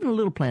even a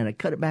little plant, I'd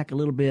cut it back a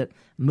little bit,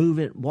 move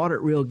it, water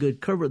it real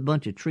good, cover it with a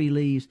bunch of tree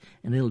leaves,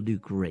 and it'll do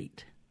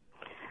great.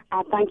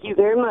 I thank you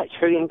very much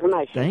for the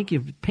information. Thank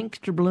you.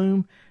 Pinkster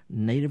Bloom,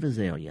 native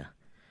azalea.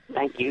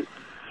 Thank you.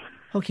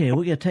 Okay,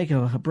 we're going to take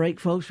a break,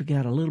 folks. We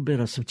got a little bit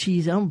of some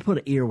cheese. I'm going to put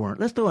an earworm.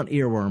 Let's throw an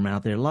earworm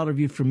out there. A lot of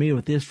you are familiar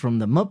with this from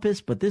the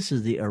Muppets, but this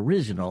is the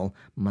original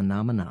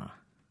Mahna Mahna.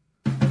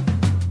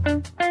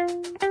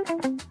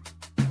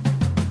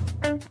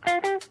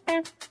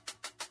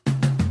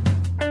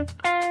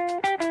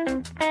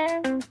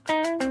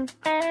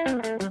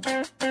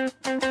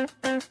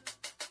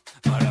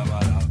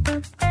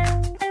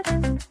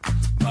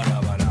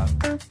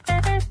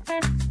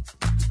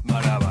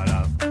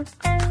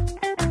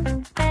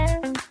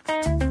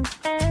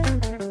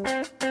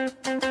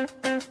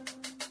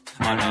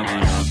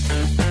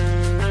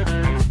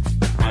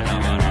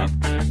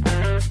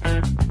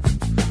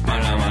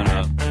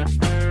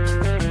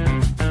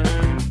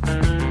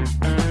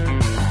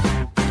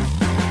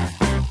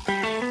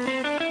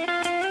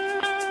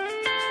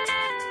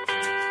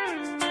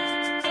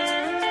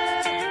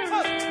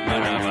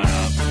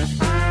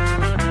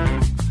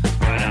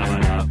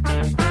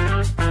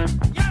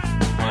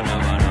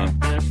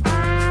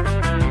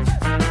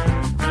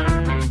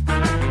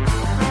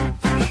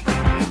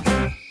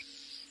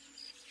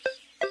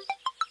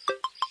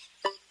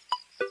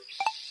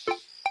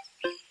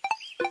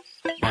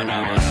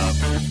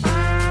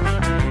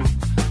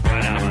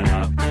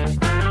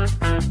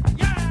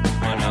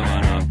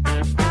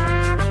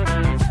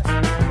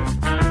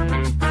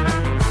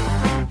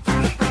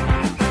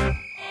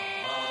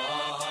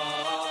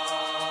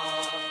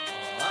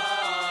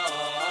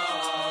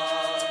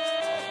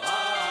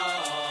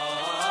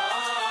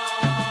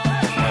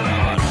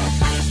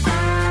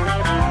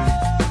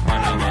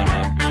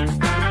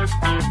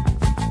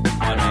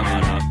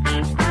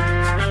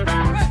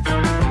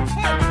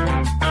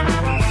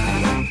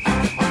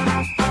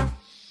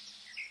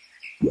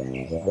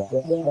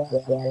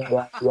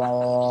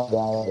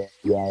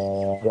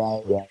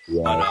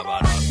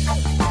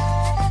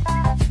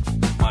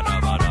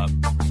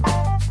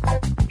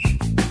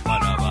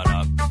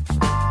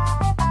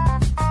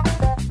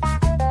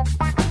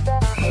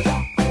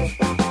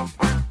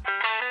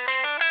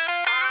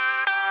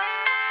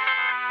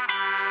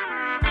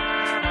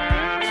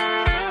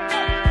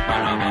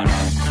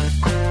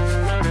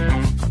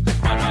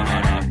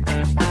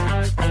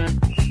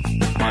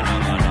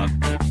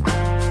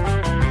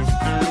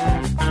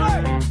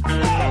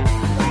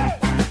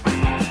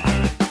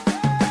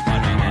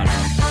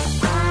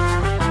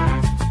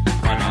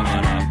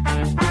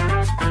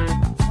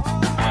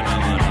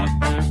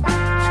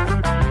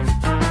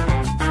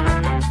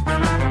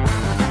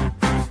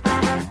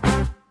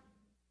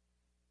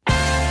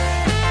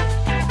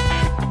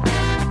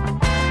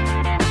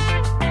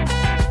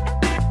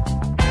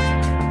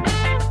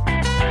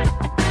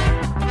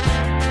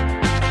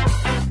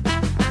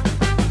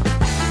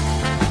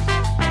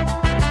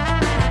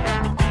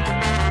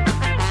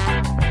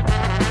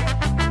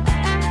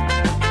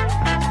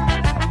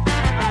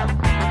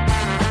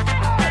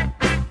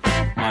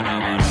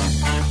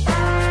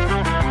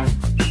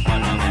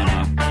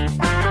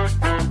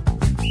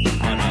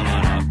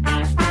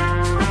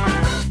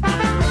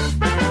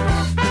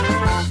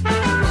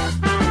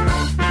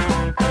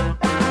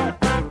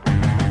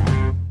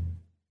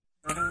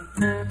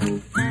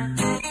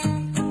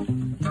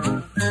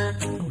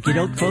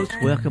 Folks,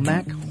 welcome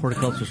back.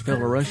 Horticulturist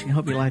Fellow Rushing.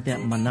 Hope you like that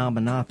Mahna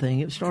Mahna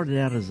thing. It started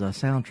out as a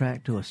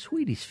soundtrack to a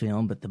Swedish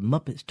film, but the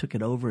Muppets took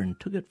it over and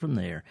took it from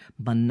there.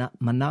 Mahna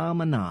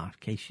Mahna, in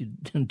case you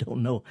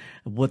don't know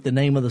what the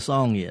name of the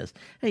song is.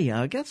 Hey,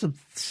 I got some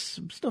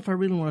stuff I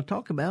really want to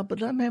talk about,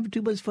 but I'm having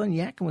too much fun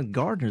yakking with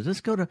gardeners.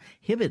 Let's go to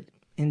Hibbett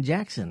in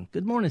Jackson.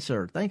 Good morning,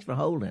 sir. Thanks for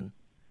holding.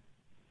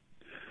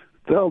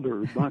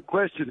 Felder, my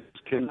question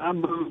is, can I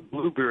move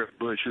blueberry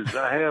bushes?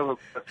 I have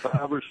about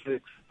 5 or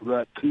 6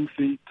 about 2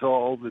 feet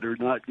tall that are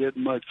not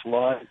getting much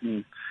light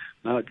and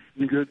not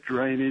getting good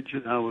drainage,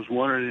 and I was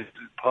wondering if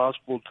it's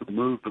possible to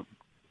move them.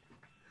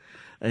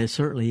 It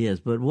certainly is.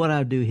 But what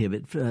I do,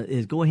 Hibbett,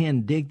 is go ahead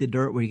and dig the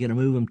dirt where you're going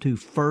to move them to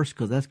first,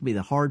 because that's going to be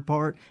the hard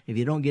part. If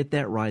you don't get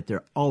that right,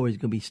 they're always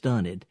going to be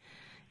stunted.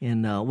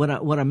 And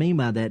what I mean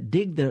by that,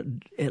 dig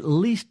at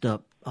least a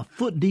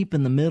foot deep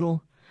in the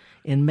middle,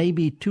 and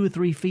maybe 2 or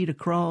 3 feet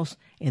across,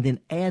 and then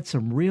add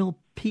some real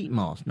peat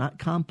moss, not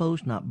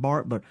compost, not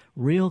bark, but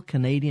real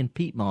Canadian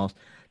peat moss,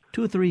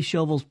 2 or 3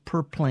 shovels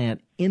per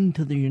plant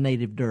into your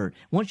native dirt.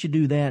 Once you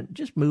do that,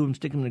 just move them,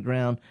 stick them in the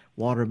ground,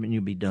 water them, and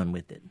you'll be done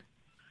with it.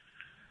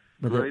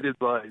 But great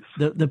advice.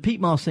 The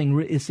peat moss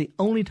thing is the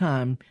only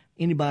time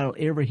anybody will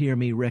ever hear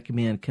me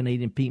recommend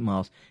Canadian peat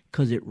moss,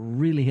 because it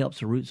really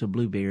helps the roots of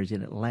blueberries,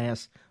 and it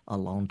lasts a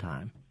long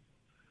time.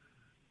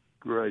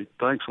 Great.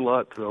 Thanks a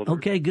lot, Felder.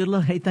 Okay, good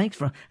luck. Hey, that's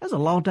a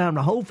long time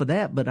to hold for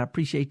that, but I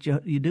appreciate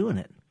you doing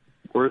it.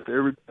 Worth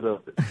every bit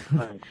of it.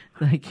 Thanks.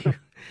 Thank you.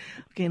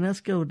 Okay,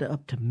 let's go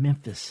up to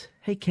Memphis.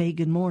 Hey, Kay,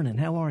 good morning.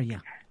 How are you?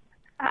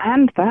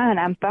 I'm fine.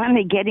 I'm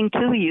finally getting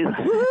to you.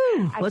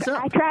 Woo! What's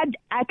up?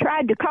 I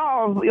tried to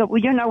call, when you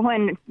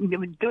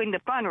were doing the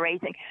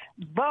fundraising,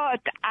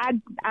 but I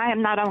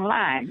am not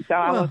online, so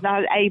I was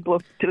not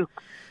able to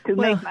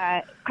make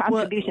my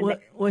contribution.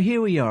 Well,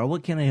 here we are.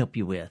 What can I help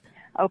you with?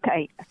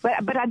 Okay,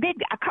 but I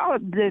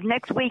called the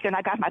next week and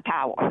I got my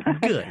towel.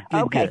 Good.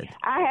 Okay.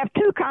 I have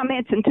 2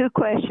 comments and 2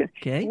 questions.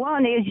 Okay.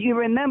 One is, you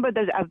remember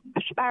the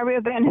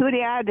Spiral Van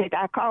Hoodia that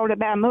I called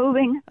about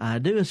moving? I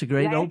do. It's a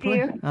great old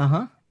place.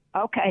 Uh-huh.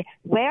 Okay.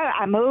 Well,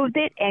 I moved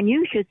it, and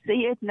you should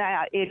see it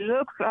now. It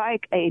looks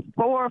like a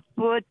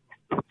 4-foot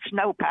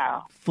snow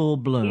pile. Full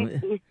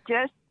blown. It's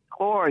just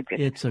gorgeous.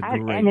 It's a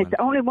great and it's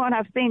the only one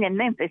I've seen in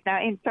Memphis. Now,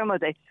 in some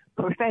of the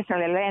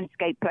professionally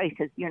landscape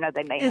places,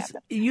 they may have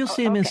them. You'll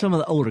see them in some of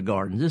the older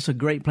gardens. It's a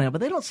great plant,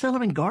 but they don't sell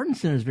them in garden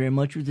centers very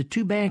much, which is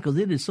too bad, because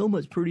it is so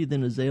much prettier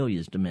than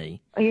azaleas to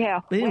me. Yeah.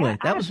 But anyway,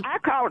 I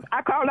called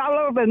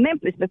all over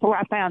Memphis before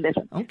I found this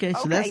one. Okay,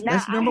 so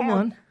that's number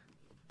one.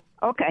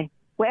 Okay.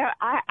 Well,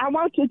 I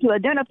want you to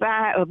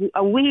identify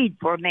a weed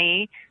for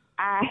me.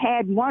 I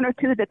had 1 or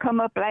 2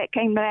 that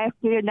came last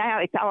year. Now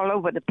it's all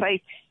over the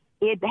place.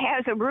 It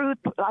has a root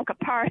like a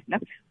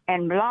parsnip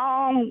and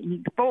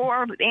long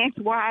 4-inch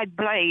wide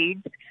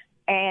blades,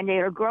 and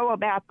it'll grow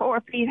about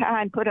 4 feet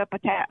high and put up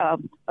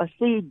a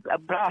seed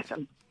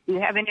blossom. Do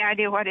you have any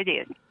idea what it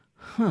is?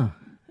 Huh.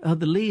 Are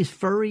the leaves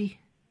furry?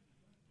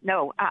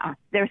 No,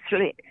 they're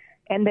slit,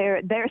 and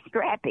they're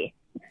strappy.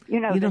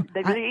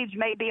 The leaves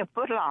may be a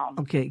foot long.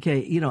 Okay.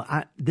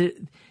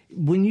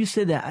 When you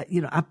said that,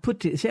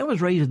 I was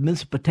raised with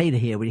Mr. Potato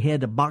Head, where he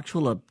had a box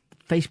full of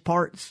face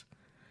parts.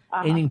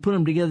 And you can put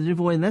them together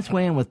different ways, and that's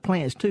way in with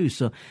plants, too.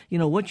 So,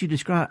 what you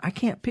described, I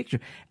can't picture.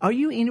 Are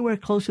you anywhere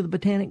close to the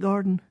Botanic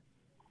Garden?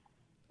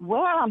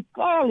 Well, I'm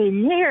fairly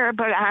near,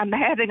 but I'm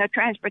having a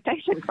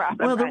transportation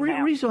problem. Well, the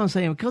reason I'm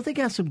saying, because they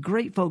got some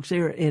great folks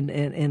there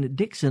in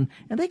Dixon,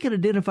 and they can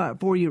identify it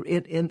for you,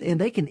 and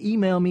they can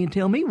email me and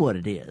tell me what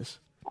it is.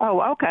 Oh,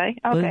 okay.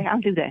 Okay,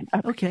 I'll do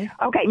that. Okay.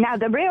 Okay, now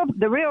the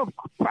real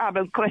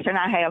question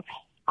I have,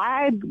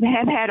 I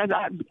have had a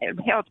lot of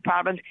health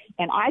problems,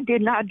 and I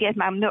did not get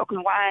my milk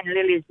and wine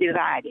lilies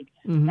divided.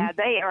 Mm-hmm. Now,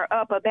 they are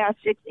up about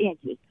 6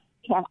 inches.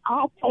 Can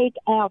I take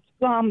out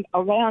some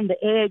around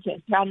the edge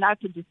and try not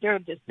to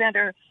disturb the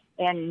center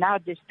and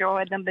not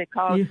destroy them,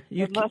 because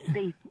there must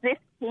be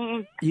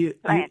 15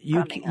 plants coming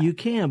up. You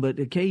can, but,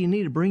 okay, you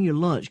need to bring your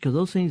lunch, because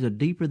those things are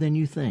deeper than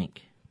you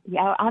think.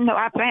 Yeah, I know.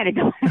 I planted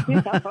them.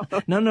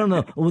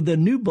 No. Well, the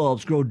new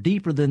bulbs grow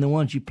deeper than the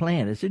ones you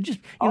planted. So just,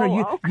 you're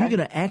going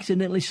to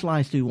accidentally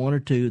slice through 1 or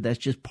 2. That's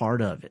just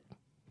part of it.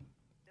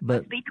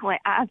 But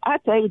I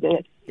tell you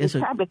this. It's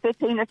probably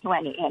 15 or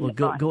 20.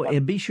 Go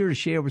and be sure to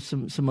share with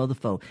some other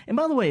folks. And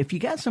by the way, if you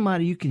got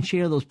somebody you can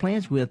share those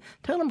plants with,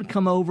 tell them to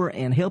come over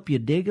and help you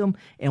dig them.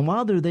 And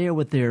while they're there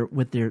with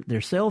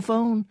their cell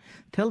phone,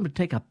 tell them to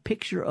take a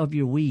picture of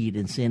your weed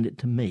and send it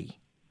to me.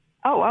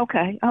 Oh,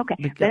 okay.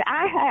 But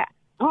I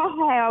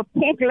have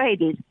pink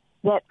ladies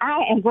that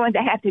I am going to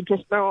have to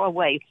just throw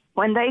away.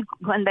 When they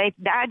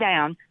die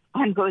down,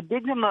 I'm going to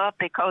dig them up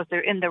because they're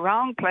in the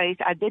wrong place.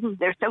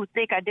 They're so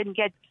thick I didn't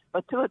get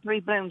but 2 or 3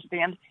 bloom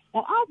stems,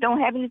 and I don't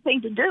have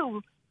anything to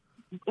do,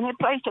 any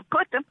place to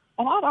put them,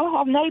 and I don't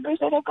have neighbors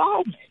that are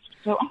gardeners.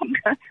 So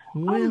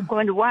I'm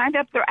going to wind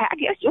up I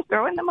guess just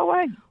throwing them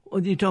away.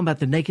 Well, you're talking about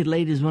the naked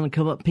ladies want to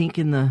come up pink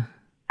in the...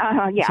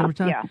 Yeah.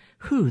 Summertime? Yeah.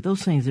 Whew,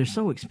 those things, they're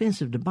so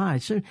expensive to buy.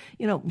 So,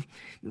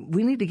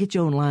 we need to get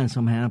you online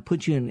somehow,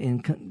 put you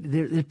in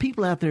there's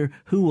people out there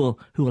who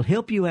will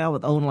help you out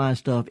with online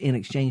stuff in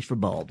exchange for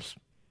bulbs.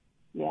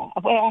 Yeah.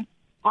 Well,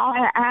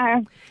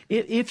 I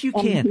if you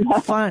can,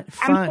 find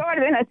I'm sort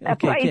of in a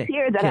place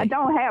here that I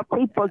don't have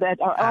people that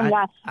are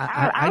online.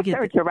 I'll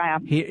search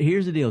around.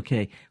 Here's the deal,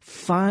 okay?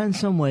 Find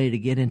some way to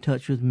get in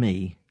touch with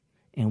me,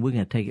 and we're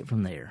going to take it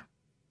from there.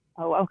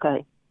 Oh,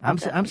 okay.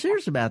 I'm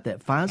serious about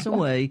that. Find some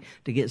way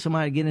to get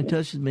somebody to get in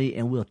touch with me,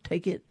 and we'll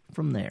take it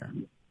from there.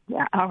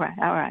 Yeah, all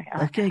right.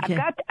 Okay.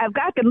 I've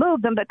got to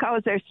move them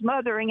because they're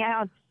smothering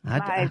out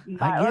my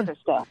other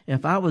stuff.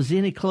 If I was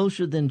any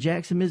closer than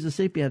Jackson,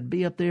 Mississippi, I'd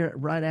be up there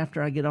right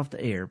after I get off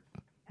the air,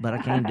 but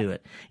I can't do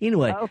it.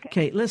 Anyway,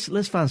 okay, let's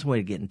find some way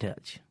to get in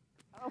touch.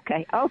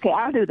 Okay, I'll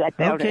do that.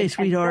 Okay,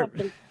 sweetheart.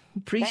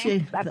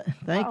 Appreciate it.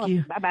 Thank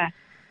you. Bye-bye.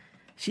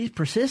 She's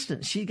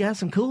persistent. She got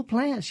some cool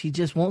plants. She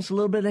just wants a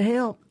little bit of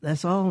help.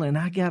 That's all. And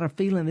I got a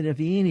feeling that if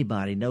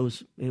anybody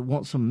knows it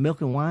wants some milk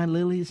and wine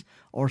lilies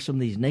or some of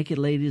these naked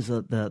ladies,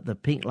 the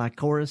pink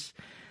lycoris,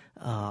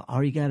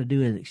 all you got to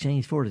do in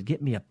exchange for it is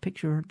get me a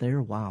picture of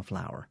their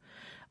wildflower.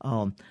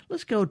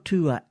 Let's go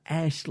to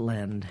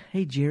Ashland.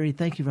 Hey, Jerry,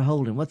 thank you for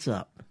holding. What's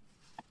up?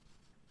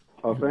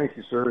 Oh, thank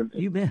you, sir.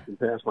 You bet. You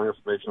can pass my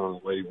information on to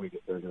the lady when we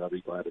get there, and I'll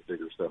be glad to dig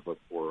her stuff up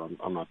for her.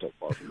 I'm not that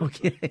far from her.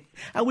 Okay.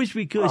 I wish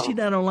we could. She's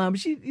not online,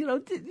 but you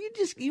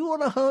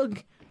want to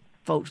hug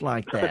folks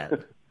like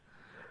that.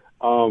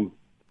 And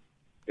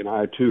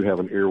I, too, have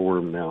an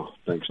earworm now,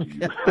 thanks to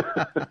you.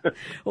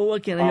 Well,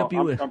 what can I help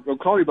you with? I'm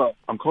calling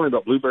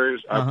about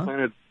blueberries. I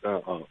planted,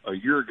 a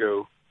year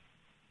ago,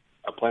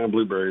 I planted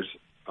blueberries,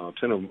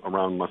 10 of them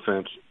around my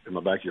fence in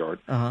my backyard.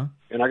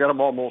 And I got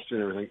them all mulched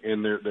and everything,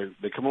 and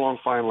they come along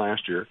fine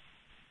last year.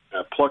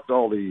 I plucked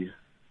all the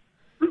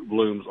fruit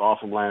blooms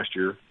off them last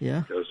year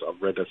because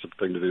I've read that's a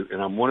thing to do,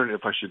 and I'm wondering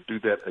if I should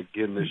do that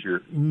again this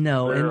year.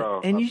 No,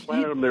 I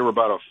planted them. They were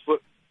about a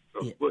foot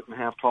and a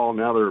half tall.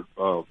 Now they're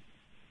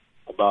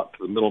about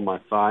to the middle of my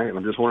thigh, and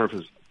I'm just wondering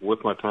if it's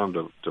worth my time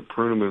to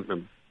prune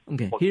them and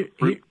pluck the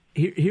fruit.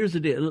 Here's the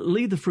deal.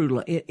 Leave the fruit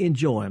alone.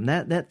 Enjoy them.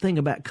 That thing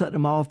about cutting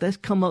them off, that's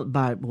come up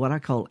by what I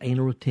call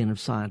anal retentive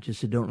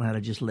scientists who don't know how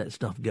to just let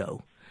stuff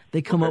go.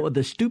 They come up with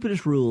the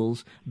stupidest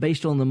rules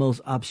based on the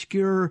most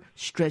obscure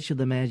stretch of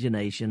the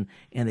imagination,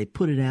 and they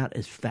put it out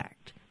as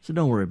fact. So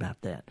don't worry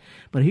about that.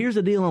 But here's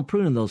the deal on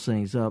pruning those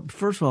things.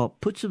 First of all,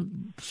 put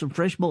some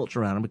fresh mulch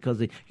around them because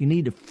you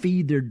need to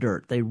feed their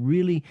dirt. They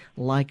really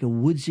like a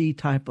woodsy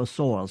type of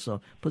soil,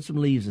 so put some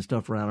leaves and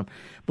stuff around them.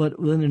 But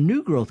when the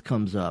new growth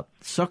comes up,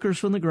 suckers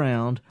from the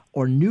ground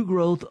or new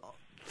growth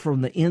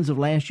from the ends of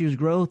last year's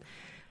growth,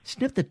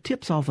 snip the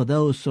tips off of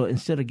those so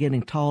instead of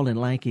getting tall and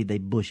lanky, they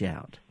bush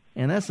out.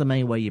 And that's the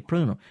main way you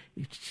prune them.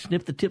 You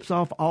snip the tips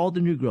off all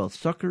the new growth,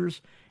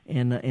 suckers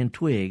and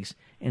twigs,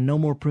 and no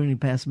more pruning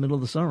past the middle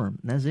of the summer. And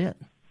that's it.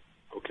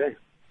 Okay.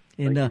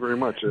 Thank you very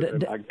much.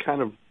 I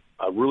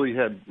really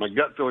had, my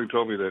gut feeling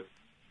told me that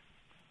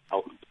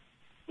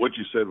what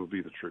you said would be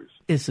the truth.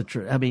 It's the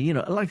truth. I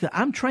mean,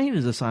 I'm trained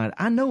as a scientist.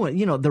 I know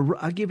it.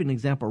 I'll give you an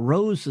example.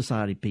 Rose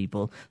Society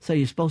people say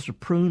you're supposed to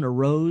prune a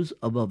rose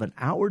above an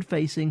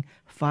outward-facing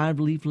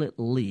 5-leaflet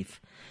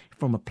leaf.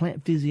 From a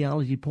plant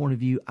physiology point of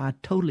view, I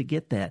totally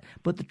get that.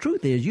 But the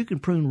truth is, you can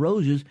prune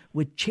roses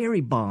with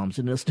cherry bombs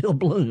and they'll still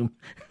bloom.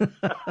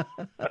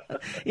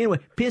 Anyway,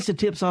 pinch the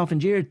tips off.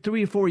 And Jared,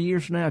 3 or 4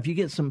 years from now, if you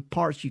get some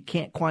parts you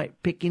can't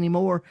quite pick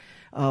anymore,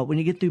 when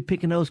you get through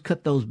picking those,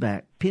 cut those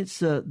back. Pinch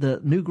the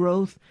new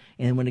growth,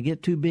 and when they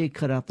get too big,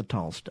 cut out the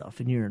tall stuff,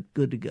 and you're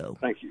good to go.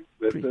 Thank you.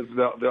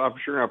 I'm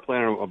sure I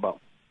plan on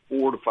about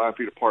 4 to 5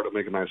 feet apart to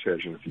make a nice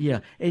hedge in the future. Yeah,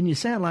 and you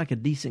sound like a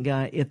decent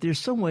guy. If there's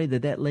some way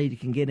that lady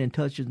can get in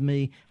touch with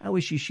me, I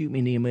wish you shoot me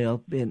an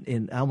email,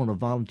 and I want to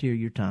volunteer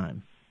your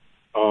time.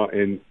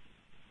 Because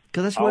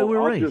that's the way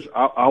we're raised.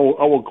 I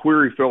will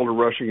query Felder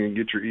Rushing and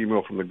get your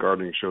email from the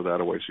gardening show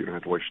that way, so you don't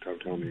have to waste your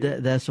time telling me.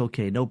 That's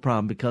okay, no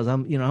problem. Because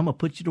I'm gonna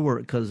put you to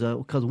work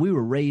because we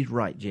were raised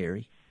right,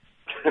 Jerry.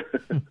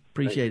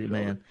 Appreciate it,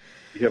 man.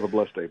 You have a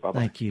blessed day. Bye-bye.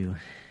 Thank you.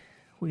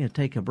 We're going to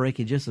take a break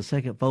in just a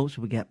second, folks.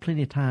 We got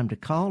plenty of time to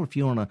call. If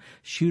you want to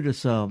shoot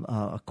us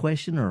a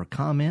question or a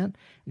comment,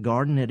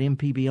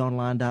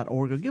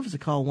 garden@mpbonline.org, or give us a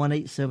call,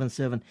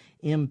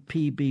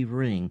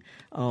 1-877-MPB-RING.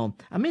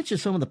 I mentioned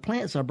some of the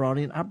plants I brought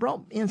in. I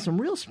brought in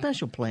some real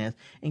special plants,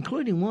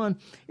 including one.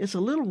 It's a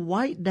little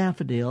white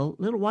daffodil,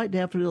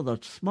 the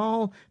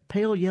small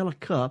pale yellow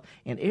cup,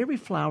 and every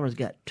flower has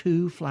got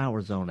 2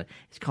 flowers on it.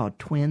 It's called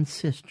Twin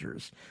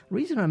Sisters. The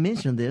reason I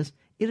mention this,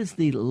 it is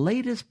the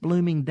latest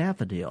blooming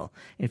daffodil.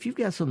 If you've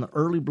got some of the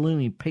early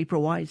blooming paper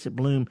whites that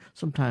bloom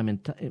sometime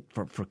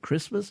for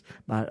Christmas,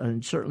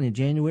 certainly in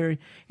January,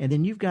 and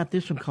then you've got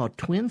this one called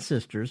Twin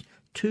Sisters,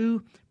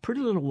 2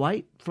 pretty little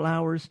white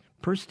flowers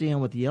per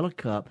stem with a yellow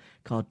cup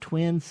called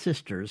Twin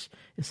Sisters.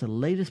 It's the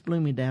latest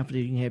blooming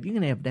daffodil you can have. You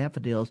can have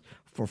daffodils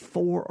for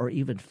 4 or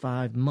even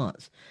 5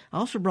 months. I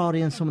also brought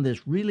in some of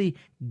this really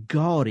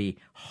gaudy,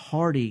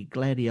 hardy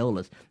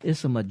gladiolus.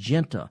 It's a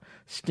magenta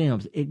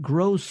stems. It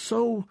grows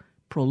so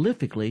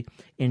prolifically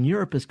in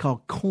Europe is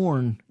called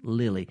corn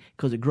lily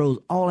because it grows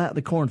all out in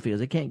the cornfields.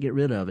 They can't get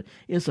rid of it.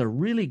 It's a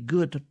really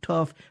good,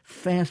 tough,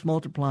 fast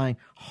multiplying,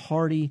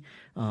 hardy,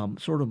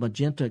 sort of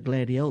magenta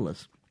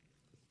gladiolus.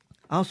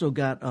 I also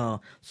got a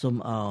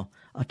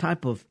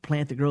type of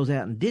plant that grows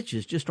out in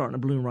ditches, just starting to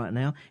bloom right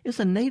now. It's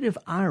a native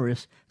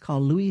iris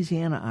called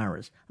Louisiana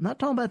iris. I'm not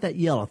talking about that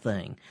yellow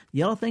thing. The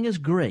yellow thing is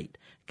great.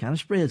 Kind of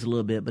spreads a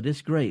little bit, but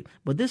it's great.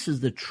 But this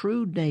is the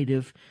true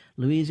native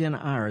Louisiana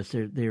iris.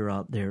 They're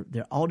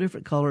all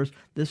different colors.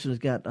 This one's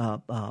got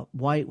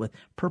white with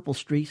purple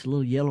streaks, a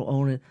little yellow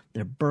on it.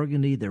 They're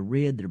burgundy, they're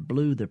red, they're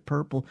blue, they're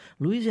purple.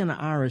 Louisiana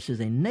iris is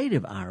a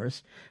native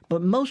iris,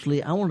 but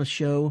mostly I want to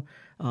show.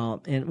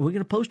 And we're going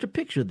to post a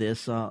picture of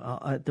this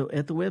at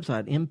the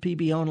website,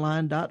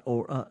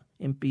 mpbonline.org.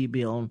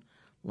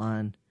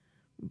 mpbonline.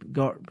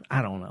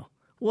 I don't know.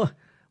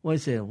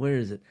 What's it? Where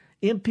is it?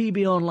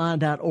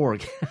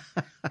 mpbonline.org.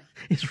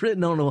 It's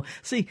written on the wall.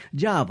 See,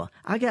 Java,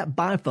 I got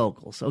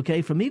bifocals,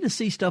 okay? For me to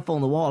see stuff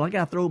on the wall, I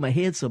got to throw my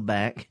head so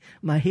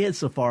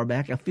far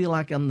back. I feel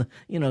like I'm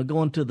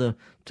going to the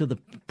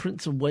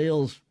Prince of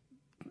Wales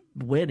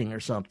wedding or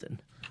something.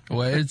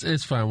 Well,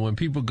 it's fine. When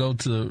people go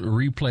to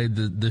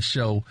replay the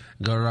show,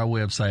 go to our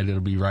website. It'll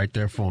be right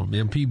there for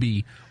them,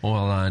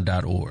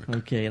 mpbonline.org.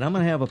 Okay, and I'm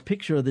going to have a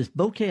picture of this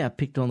bouquet I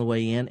picked on the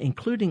way in,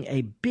 including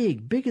a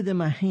bigger than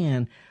my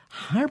hand,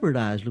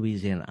 hybridized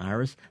Louisiana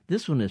iris.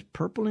 This one is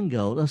purple and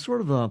gold, a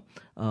sort of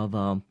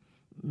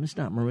it's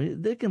not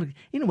maroon.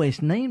 Anyway, it's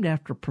named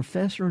after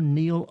Professor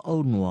Neil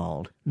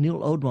Odenwald. Neil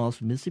Odenwald's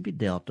from Mississippi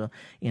Delta,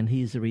 and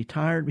he's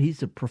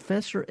a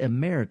professor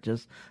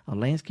emeritus of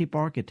landscape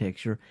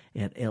architecture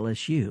at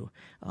LSU.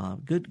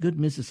 Good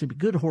Mississippi,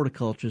 good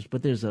horticulturist,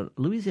 but there's a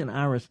Louisiana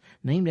iris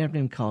named after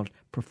him called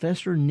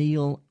Professor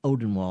Neil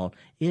Odenwald.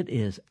 It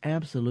is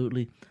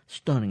absolutely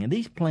stunning, and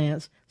these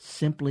plants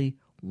simply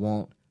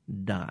won't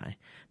die.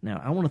 Now,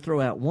 I want to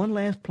throw out one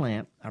last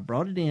plant. I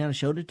brought it in. I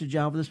showed it to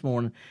Java this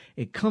morning.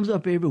 It comes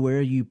up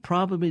everywhere. You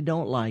probably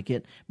don't like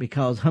it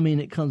because,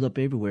 it comes up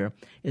everywhere.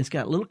 It's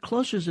got little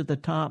clusters at the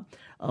top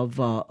of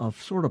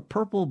sort of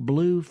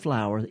purple-blue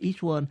flowers.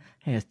 Each one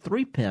has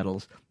 3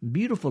 petals,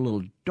 beautiful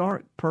little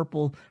dark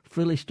purple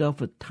frilly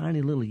stuff with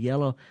tiny little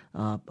yellow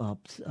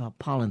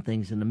pollen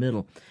things in the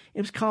middle.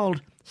 It was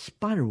called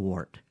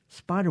spiderwort.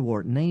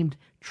 Spiderwort, named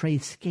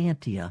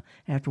Tradescantia,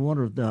 after one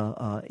of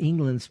the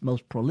England's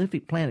most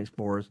prolific plant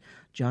explorers,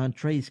 John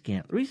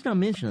Tradescant. The reason I'm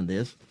mentioning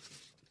this,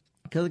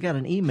 because I got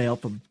an email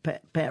from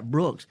Pat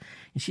Brooks,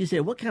 and she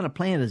said, "What kind of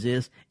plant is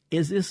this?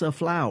 Is this a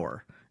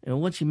flower?"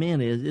 And what she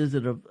meant is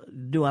it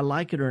do I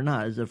like it or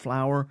not? Is it a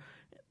flower?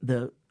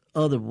 The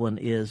other one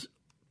is,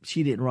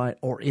 she didn't write,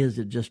 or is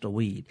it just a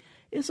weed?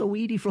 It's a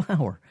weedy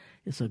flower.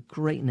 It's a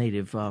great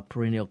native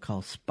perennial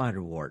called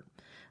spiderwort.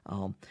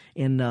 We're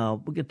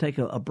going to take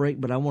a break,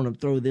 but I want to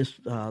throw this.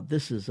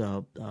 This is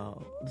I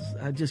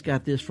just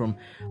got this from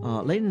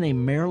a lady named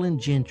Marilyn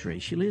Gentry.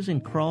 She lives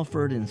in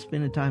Crawford and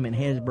spending time in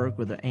Hattiesburg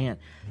with her aunt.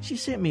 She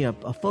sent me a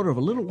photo of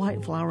a little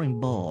white flowering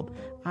bulb.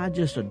 I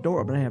just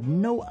adore it, but I have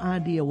no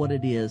idea what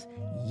it is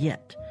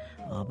yet.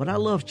 But I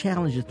love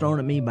challenges thrown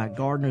at me by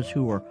gardeners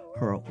who are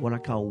what I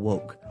call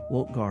woke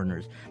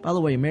gardeners. By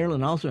the way,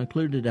 Marilyn also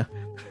included a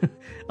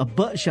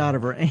butt shot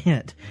of her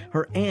aunt.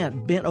 Her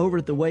aunt bent straight over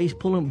at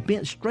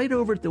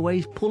the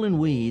waist, pulling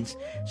weeds.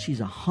 She's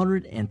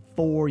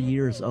 104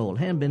 years old.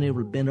 Hadn't been able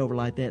to bend over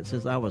like that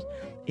since I was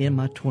in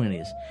my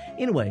 20s.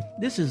 Anyway,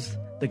 this is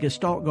The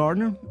Gestalt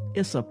Gardener.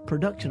 It's a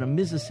production of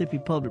Mississippi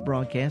Public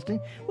Broadcasting.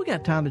 We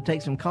got time to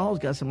take some calls.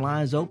 Got some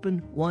lines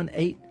open.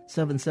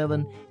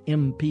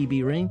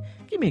 1-877-MPB-RING.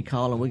 Give me a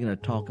call and we're going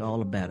to talk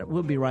all about it.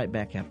 We'll be right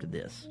back after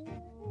this.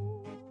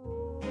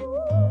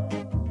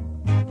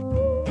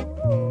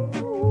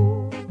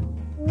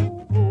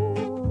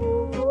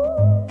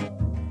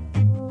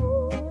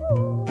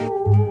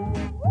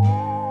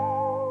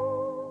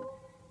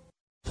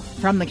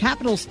 From the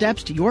Capitol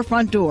steps to your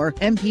front door,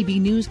 MPB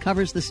News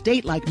covers the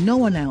state like no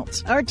one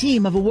else. Our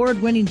team of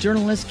award-winning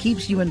journalists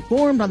keeps you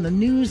informed on the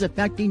news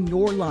affecting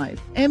your life.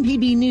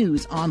 MPB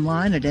News,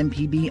 online at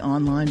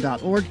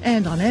mpbonline.org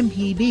and on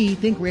MPB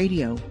Think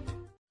Radio.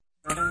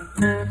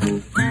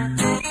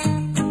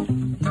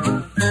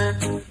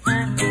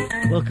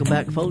 Welcome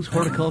back, folks.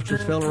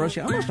 Horticulturist Fellow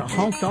Russia. I must have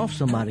honked off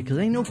somebody because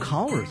ain't no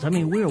callers.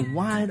 We're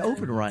wide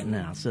open right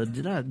now. So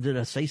did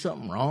I say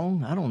something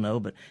wrong? I don't know,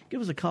 but give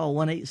us a call,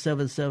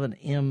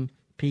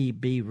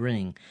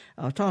 1-877-MPB-RING.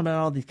 I was talking about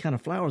all these kind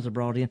of flowers I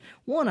brought in.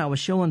 One I was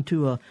showing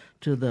to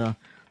the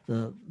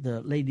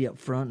lady up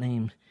front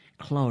named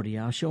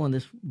Claudia. I was showing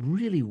this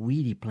really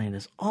weedy plant.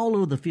 It's all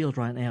over the fields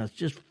right now. It's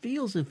just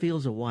fields and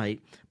fields of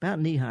white, about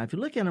knee-high. If you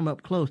look at them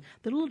up close,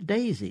 they're little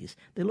daisies.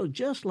 They look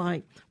just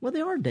like,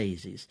 they are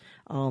daisies.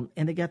 And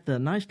they got the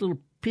nice little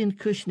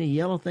pin-cushiony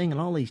yellow thing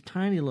and all these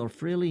tiny little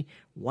frilly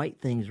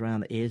white things around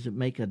the edge that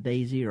make a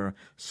daisy or a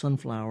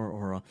sunflower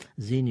or a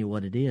zinnia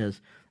what it is.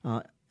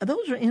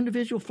 Those are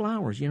individual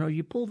flowers.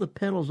 You pull the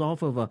petals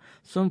off of a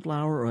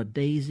sunflower or a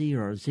daisy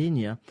or a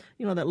zinnia,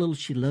 that little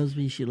she loves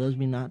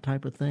me not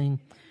type of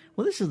thing.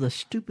 Well, this is a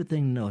stupid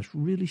thing to know. It's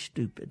really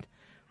stupid.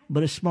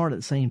 but it's smart at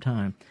the same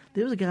time.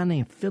 There was a guy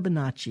named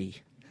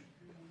Fibonacci.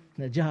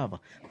 Now, Java.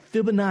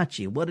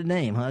 Fibonacci, what a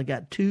name, huh?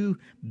 Got 2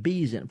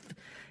 B's in it.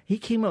 He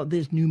came up with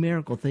this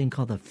numerical thing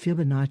called the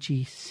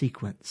Fibonacci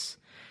sequence.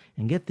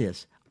 And get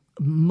this,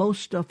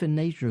 most stuff in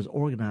nature is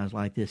organized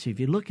like this. If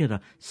you look at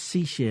a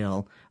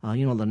seashell,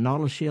 the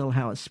nautilus shell,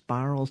 how it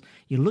spirals,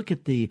 you look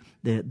at the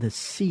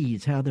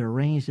seeds, how they're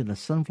arranged in the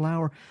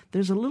sunflower,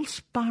 there's a little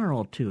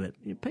spiral to it.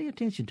 You pay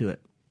attention to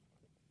it.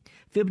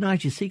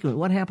 Fibonacci sequence,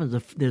 what happens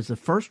if there's the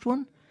first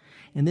one,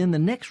 and then the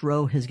next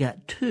row has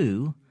got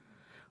 2,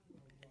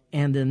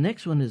 and the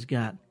next one has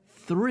got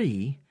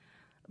 3,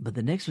 but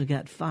the next one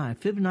got 5.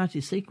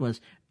 Fibonacci sequence,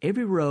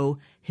 every row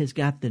has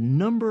got the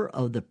number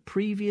of the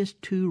previous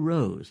 2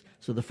 rows.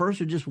 So the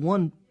first are just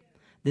 1,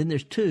 then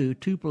there's 2,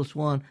 2 plus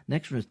 1,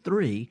 next one is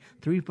 3,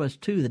 3 plus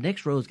 2, the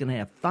next row is going to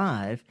have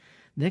 5,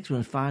 the next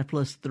one is 5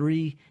 plus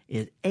 3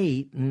 is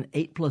 8, and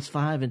 8 plus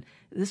 5, and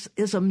this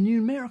is a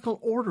numerical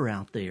order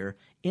out there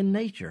in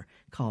nature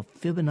called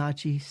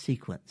Fibonacci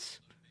sequence.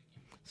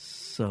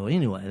 So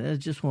anyway, I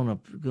just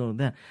want to go to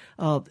that.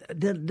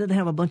 Doesn't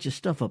have a bunch of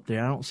stuff up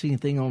there. I don't see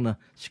anything on the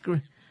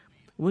screen.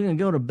 We're going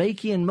to go to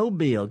Bakey in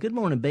Mobile. Good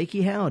morning,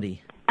 Bakey.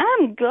 Howdy.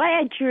 I'm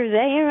glad you're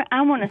there.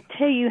 I want to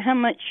tell you how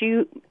much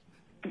you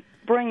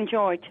bring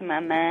joy to my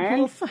mind.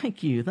 Well,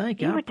 thank you.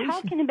 Thank you. You were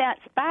talking about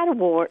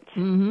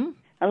spiderworts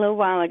a little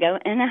while ago,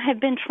 and I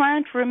have been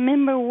trying to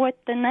remember what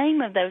the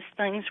name of those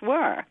things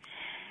were.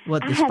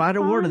 What, the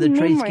spiderwort or the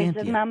Triscanthia? I have Triscanthia? memories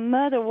of my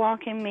mother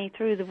walking me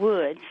through the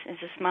woods as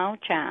a small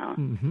child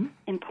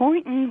and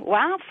pointing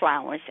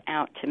wildflowers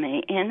out to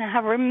me, and I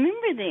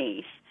remember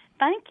these.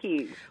 Thank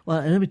you.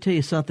 Well, let me tell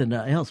you something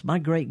else. My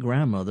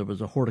great-grandmother was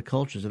a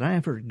horticulturist, and I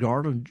have her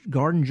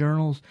garden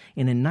journals,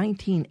 and in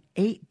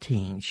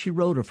 1918, she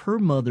wrote of her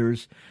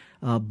mother's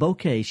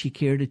bouquet she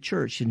carried to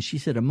church, and she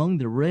said, among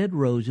the red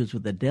roses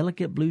with the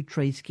delicate blue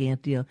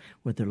Triscanthia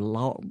with their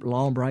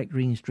long bright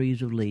green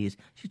streaks of leaves,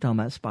 she's talking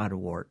about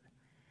spiderwort.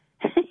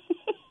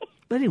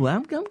 But anyway,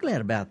 I'm glad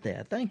about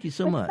that. Thank you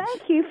so much.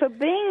 Thank you for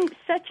being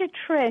such a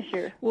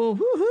treasure. Well,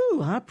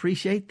 woohoo! I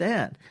appreciate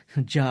that.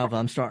 Java,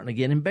 I'm starting to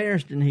get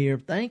embarrassed in here.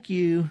 Thank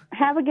you.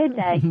 Have a good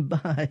day.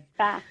 Bye.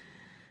 Bye.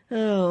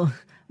 Oh,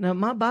 now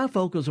my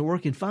bifocals are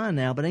working fine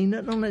now, but ain't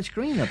nothing on that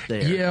screen up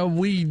there. Yeah,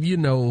 we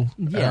do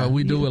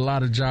a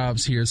lot of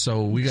jobs here,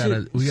 so we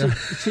gotta.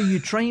 So you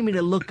trained me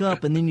to look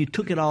up, and then you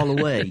took it all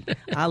away.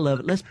 I love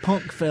it. Let's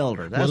punk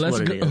Felder. That's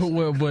what it is.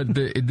 Well, but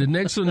the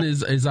next one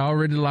is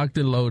already locked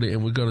and loaded,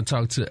 and we're going to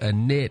talk to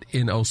Annette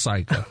in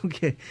Osaka.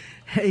 Okay.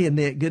 Hey,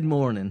 Annette. Good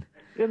morning.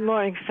 Good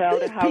morning,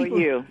 Felder. How are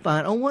you?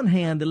 Fine. On one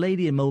hand, the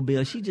lady in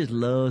Mobile, she just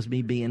loves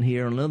me being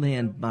here. On the other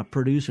hand, my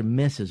producer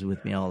messes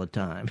with me all the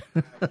time.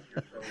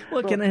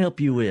 What can I help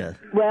you with?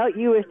 Well,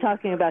 you were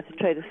talking about the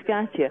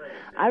Triscanthia.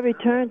 I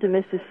returned to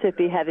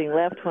Mississippi having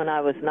left when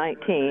I was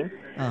 19,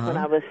 when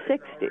I was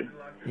 60.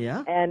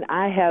 Yeah. And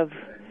I have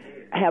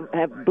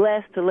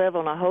blessed to live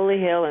on a holy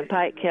hill in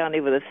Pike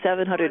County with a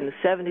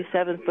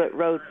 777-foot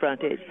road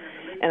frontage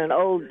and an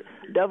old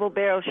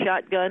double-barrel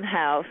shotgun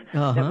house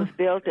that was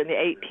built in the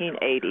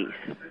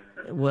 1880s.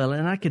 Well,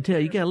 and I can tell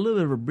you got a little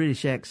bit of a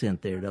British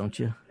accent there, don't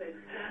you?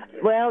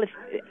 Well,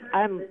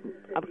 I'm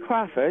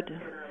Crawford,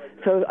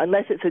 so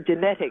unless it's a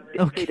genetic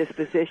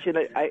predisposition,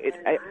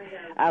 I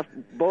was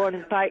born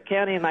in Pike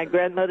County in my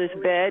grandmother's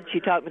bed.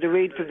 She taught me to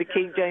read from the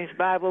King James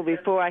Bible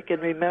before I can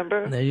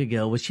remember. There you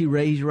go. Well, she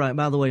raised you right.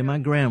 By the way, my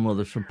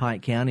grandmother's from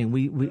Pike County,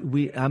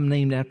 and I'm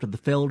named after the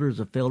Felders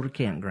of Felder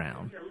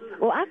Campground.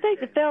 Well, I think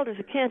the Felders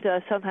are kin to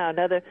us somehow or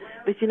another.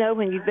 But, you know,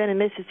 when you've been in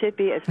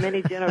Mississippi as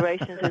many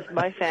generations as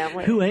my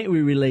family. Who ain't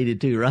we related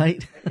to,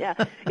 right? Yeah.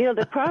 You know,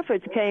 the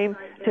Crawfords came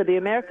to the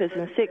Americas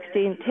in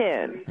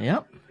 1610.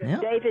 Yep.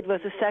 David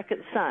was the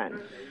second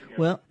son.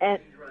 Well.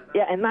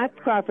 And my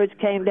Crawfords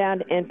came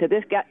down into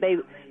this. They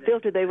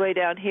filtered their way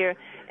down here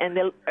in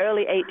the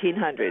early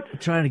 1800s.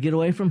 Trying to get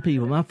away from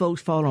people. My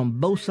folks fought on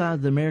both sides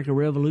of the American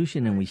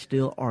Revolution, and we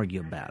still argue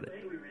about it.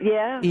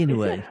 Yeah.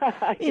 Anyway,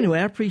 I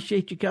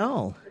appreciate your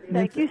call.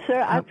 Thank you, sir.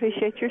 I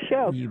appreciate your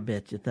show. You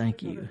betcha.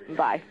 Thank you.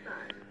 Bye.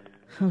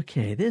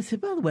 Okay. By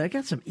the way, I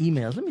got some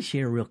emails. Let me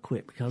share real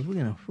quick because we're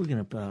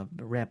gonna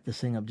wrap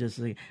this thing up just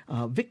a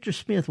second. Victor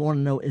Smith wanted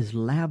to know, is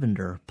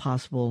lavender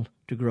possible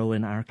to grow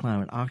in our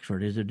climate?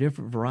 Oxford is a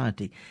different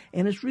variety,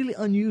 and it's really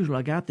unusual.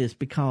 I got this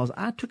because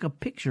I took a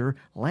picture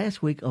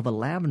last week of a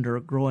lavender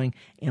growing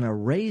in a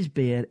raised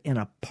bed in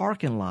a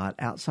parking lot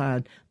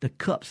outside the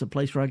Cups, the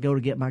place where I go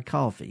to get my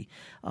coffee.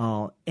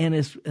 And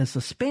it's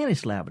a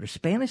Spanish lavender.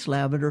 Spanish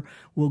lavender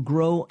will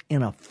grow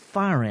in a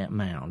fire ant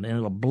mound, and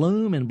it'll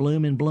bloom and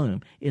bloom and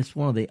bloom. It's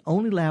one of the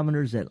only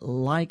lavenders that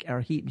like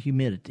our heat and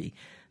humidity.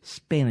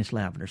 Spanish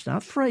lavender. It's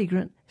not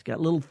fragrant. It's got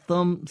little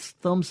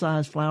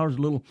thumb-sized flowers,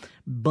 little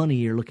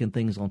bunny ear-looking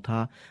things on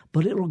top,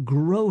 but it'll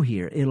grow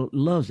here. It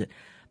loves it.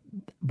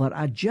 But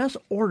I just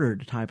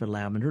ordered a type of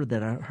lavender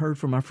that I heard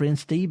from my friend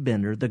Steve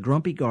Bender, the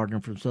grumpy gardener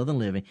from Southern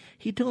Living.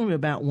 He told me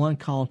about one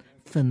called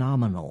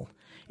Phenomenal.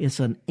 It's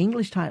an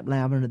English-type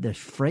lavender that's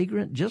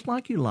fragrant, just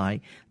like you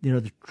like,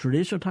 the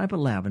traditional type of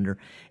lavender.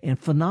 And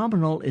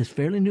Phenomenal is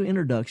fairly new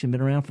introduction, been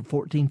around for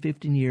 14,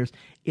 15 years.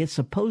 It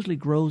supposedly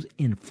grows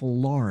in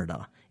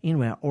Florida.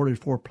 Anyway, I ordered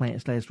 4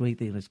 plants last week.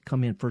 They'll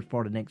come in first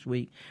part of next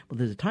week. But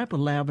there's a type of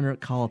lavender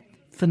called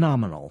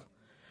Phenomenal.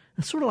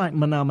 It's sort of like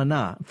Mahna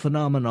Mahna.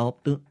 Phenomenal.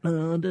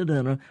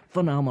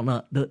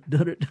 Phenomenal.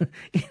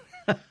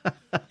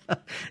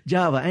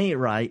 Java ain't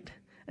right.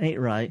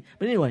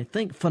 But anyway,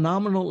 think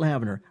Phenomenal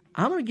lavender.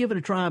 I'm going to give it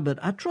a try,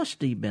 but I trust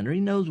Steve Bender. He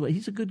knows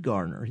he's a good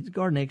gardener. He's a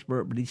garden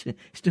expert, but he's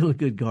still a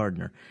good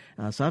gardener.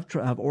 So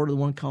I've ordered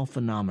one called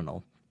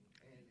Phenomenal.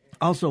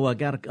 Also, I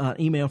got an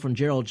email from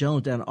Gerald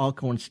Jones down at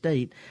Alcorn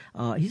State.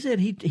 He said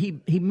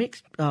he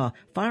mixed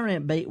fire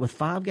ant bait with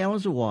 5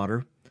 gallons of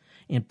water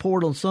and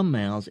poured on some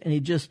mounds, and he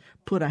just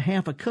put a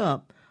half a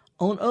cup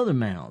on other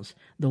mounds.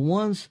 The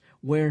ones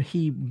where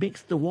he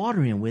mixed the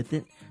water in with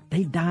it,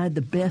 they died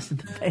the best and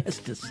the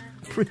fastest.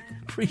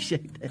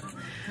 Appreciate that.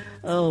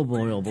 Oh,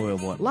 boy, oh, boy, oh,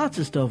 boy. Lots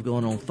of stuff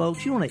going on,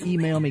 folks. You want to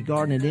email me,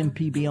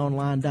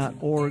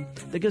 garden@mpbonline.org.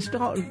 The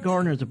Gestalt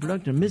Gardener is a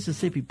production of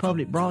Mississippi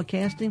Public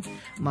Broadcasting.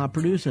 My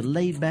producer,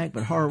 laid-back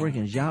but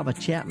hard-working Java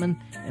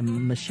Chapman,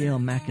 and Michelle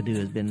McAdoo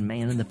has been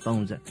manning the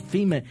phones.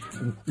 Female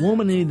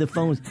woman in the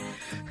phones.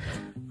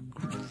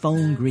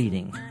 Phone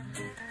greeting.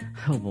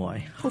 Oh,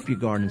 boy. Hope your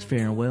garden's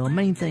faring well.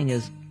 Main thing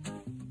is,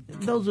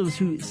 those of us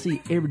who see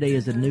every day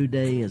as a new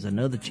day, as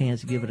another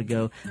chance to give it a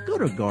go, go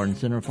to a garden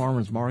center, a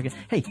farmer's market.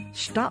 Hey,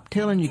 stop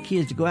telling your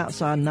kids to go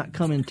outside and not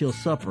come in until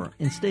supper.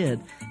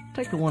 Instead,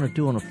 take a 1 or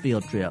 2 on a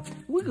field trip.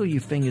 Wiggle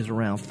your fingers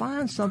around.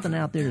 Find something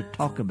out there to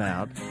talk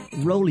about.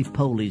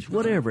 Roly-polies,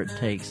 whatever it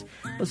takes.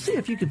 But see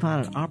if you can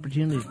find an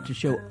opportunity to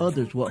show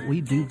others what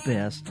we do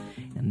best,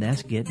 and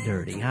that's get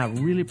dirty. I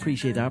really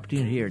appreciate the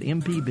opportunity here at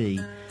MPB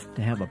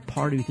to have a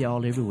party with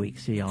y'all every week.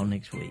 See y'all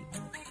next week.